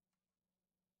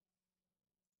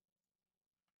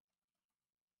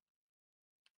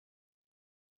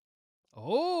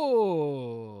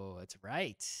 Oh, that's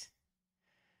right.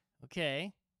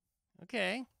 Okay.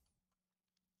 Okay.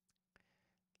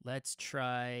 Let's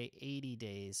try 80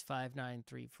 days.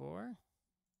 5934.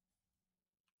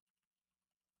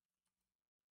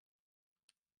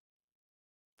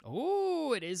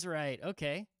 Oh, it is right.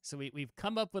 Okay. So we've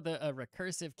come up with a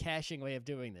recursive caching way of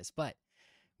doing this, but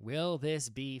will this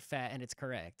be fast? And it's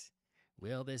correct.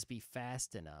 Will this be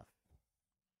fast enough?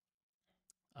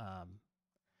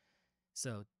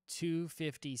 So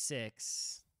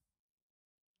 256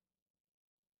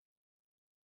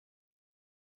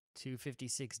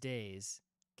 256 days,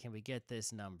 can we get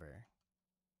this number?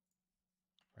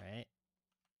 Right?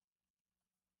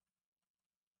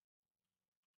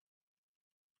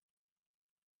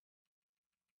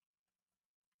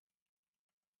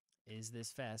 Is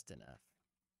this fast enough?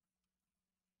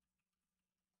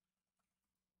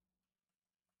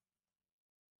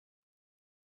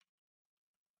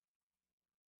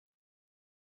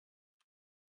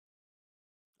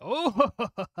 Oh,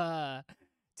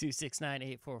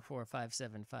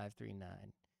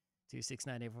 269-844-57539.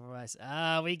 269-844.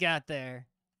 Ah, we got there.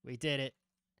 We did it.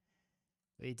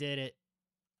 We did it.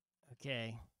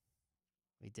 Okay.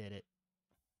 We did it.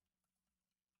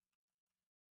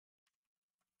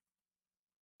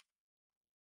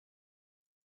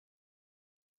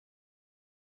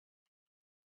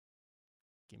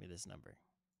 Give me this number.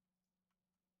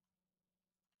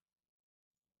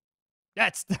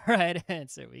 That's the right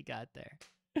answer. We got there.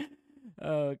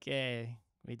 Okay.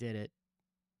 We did it.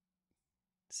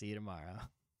 See you tomorrow.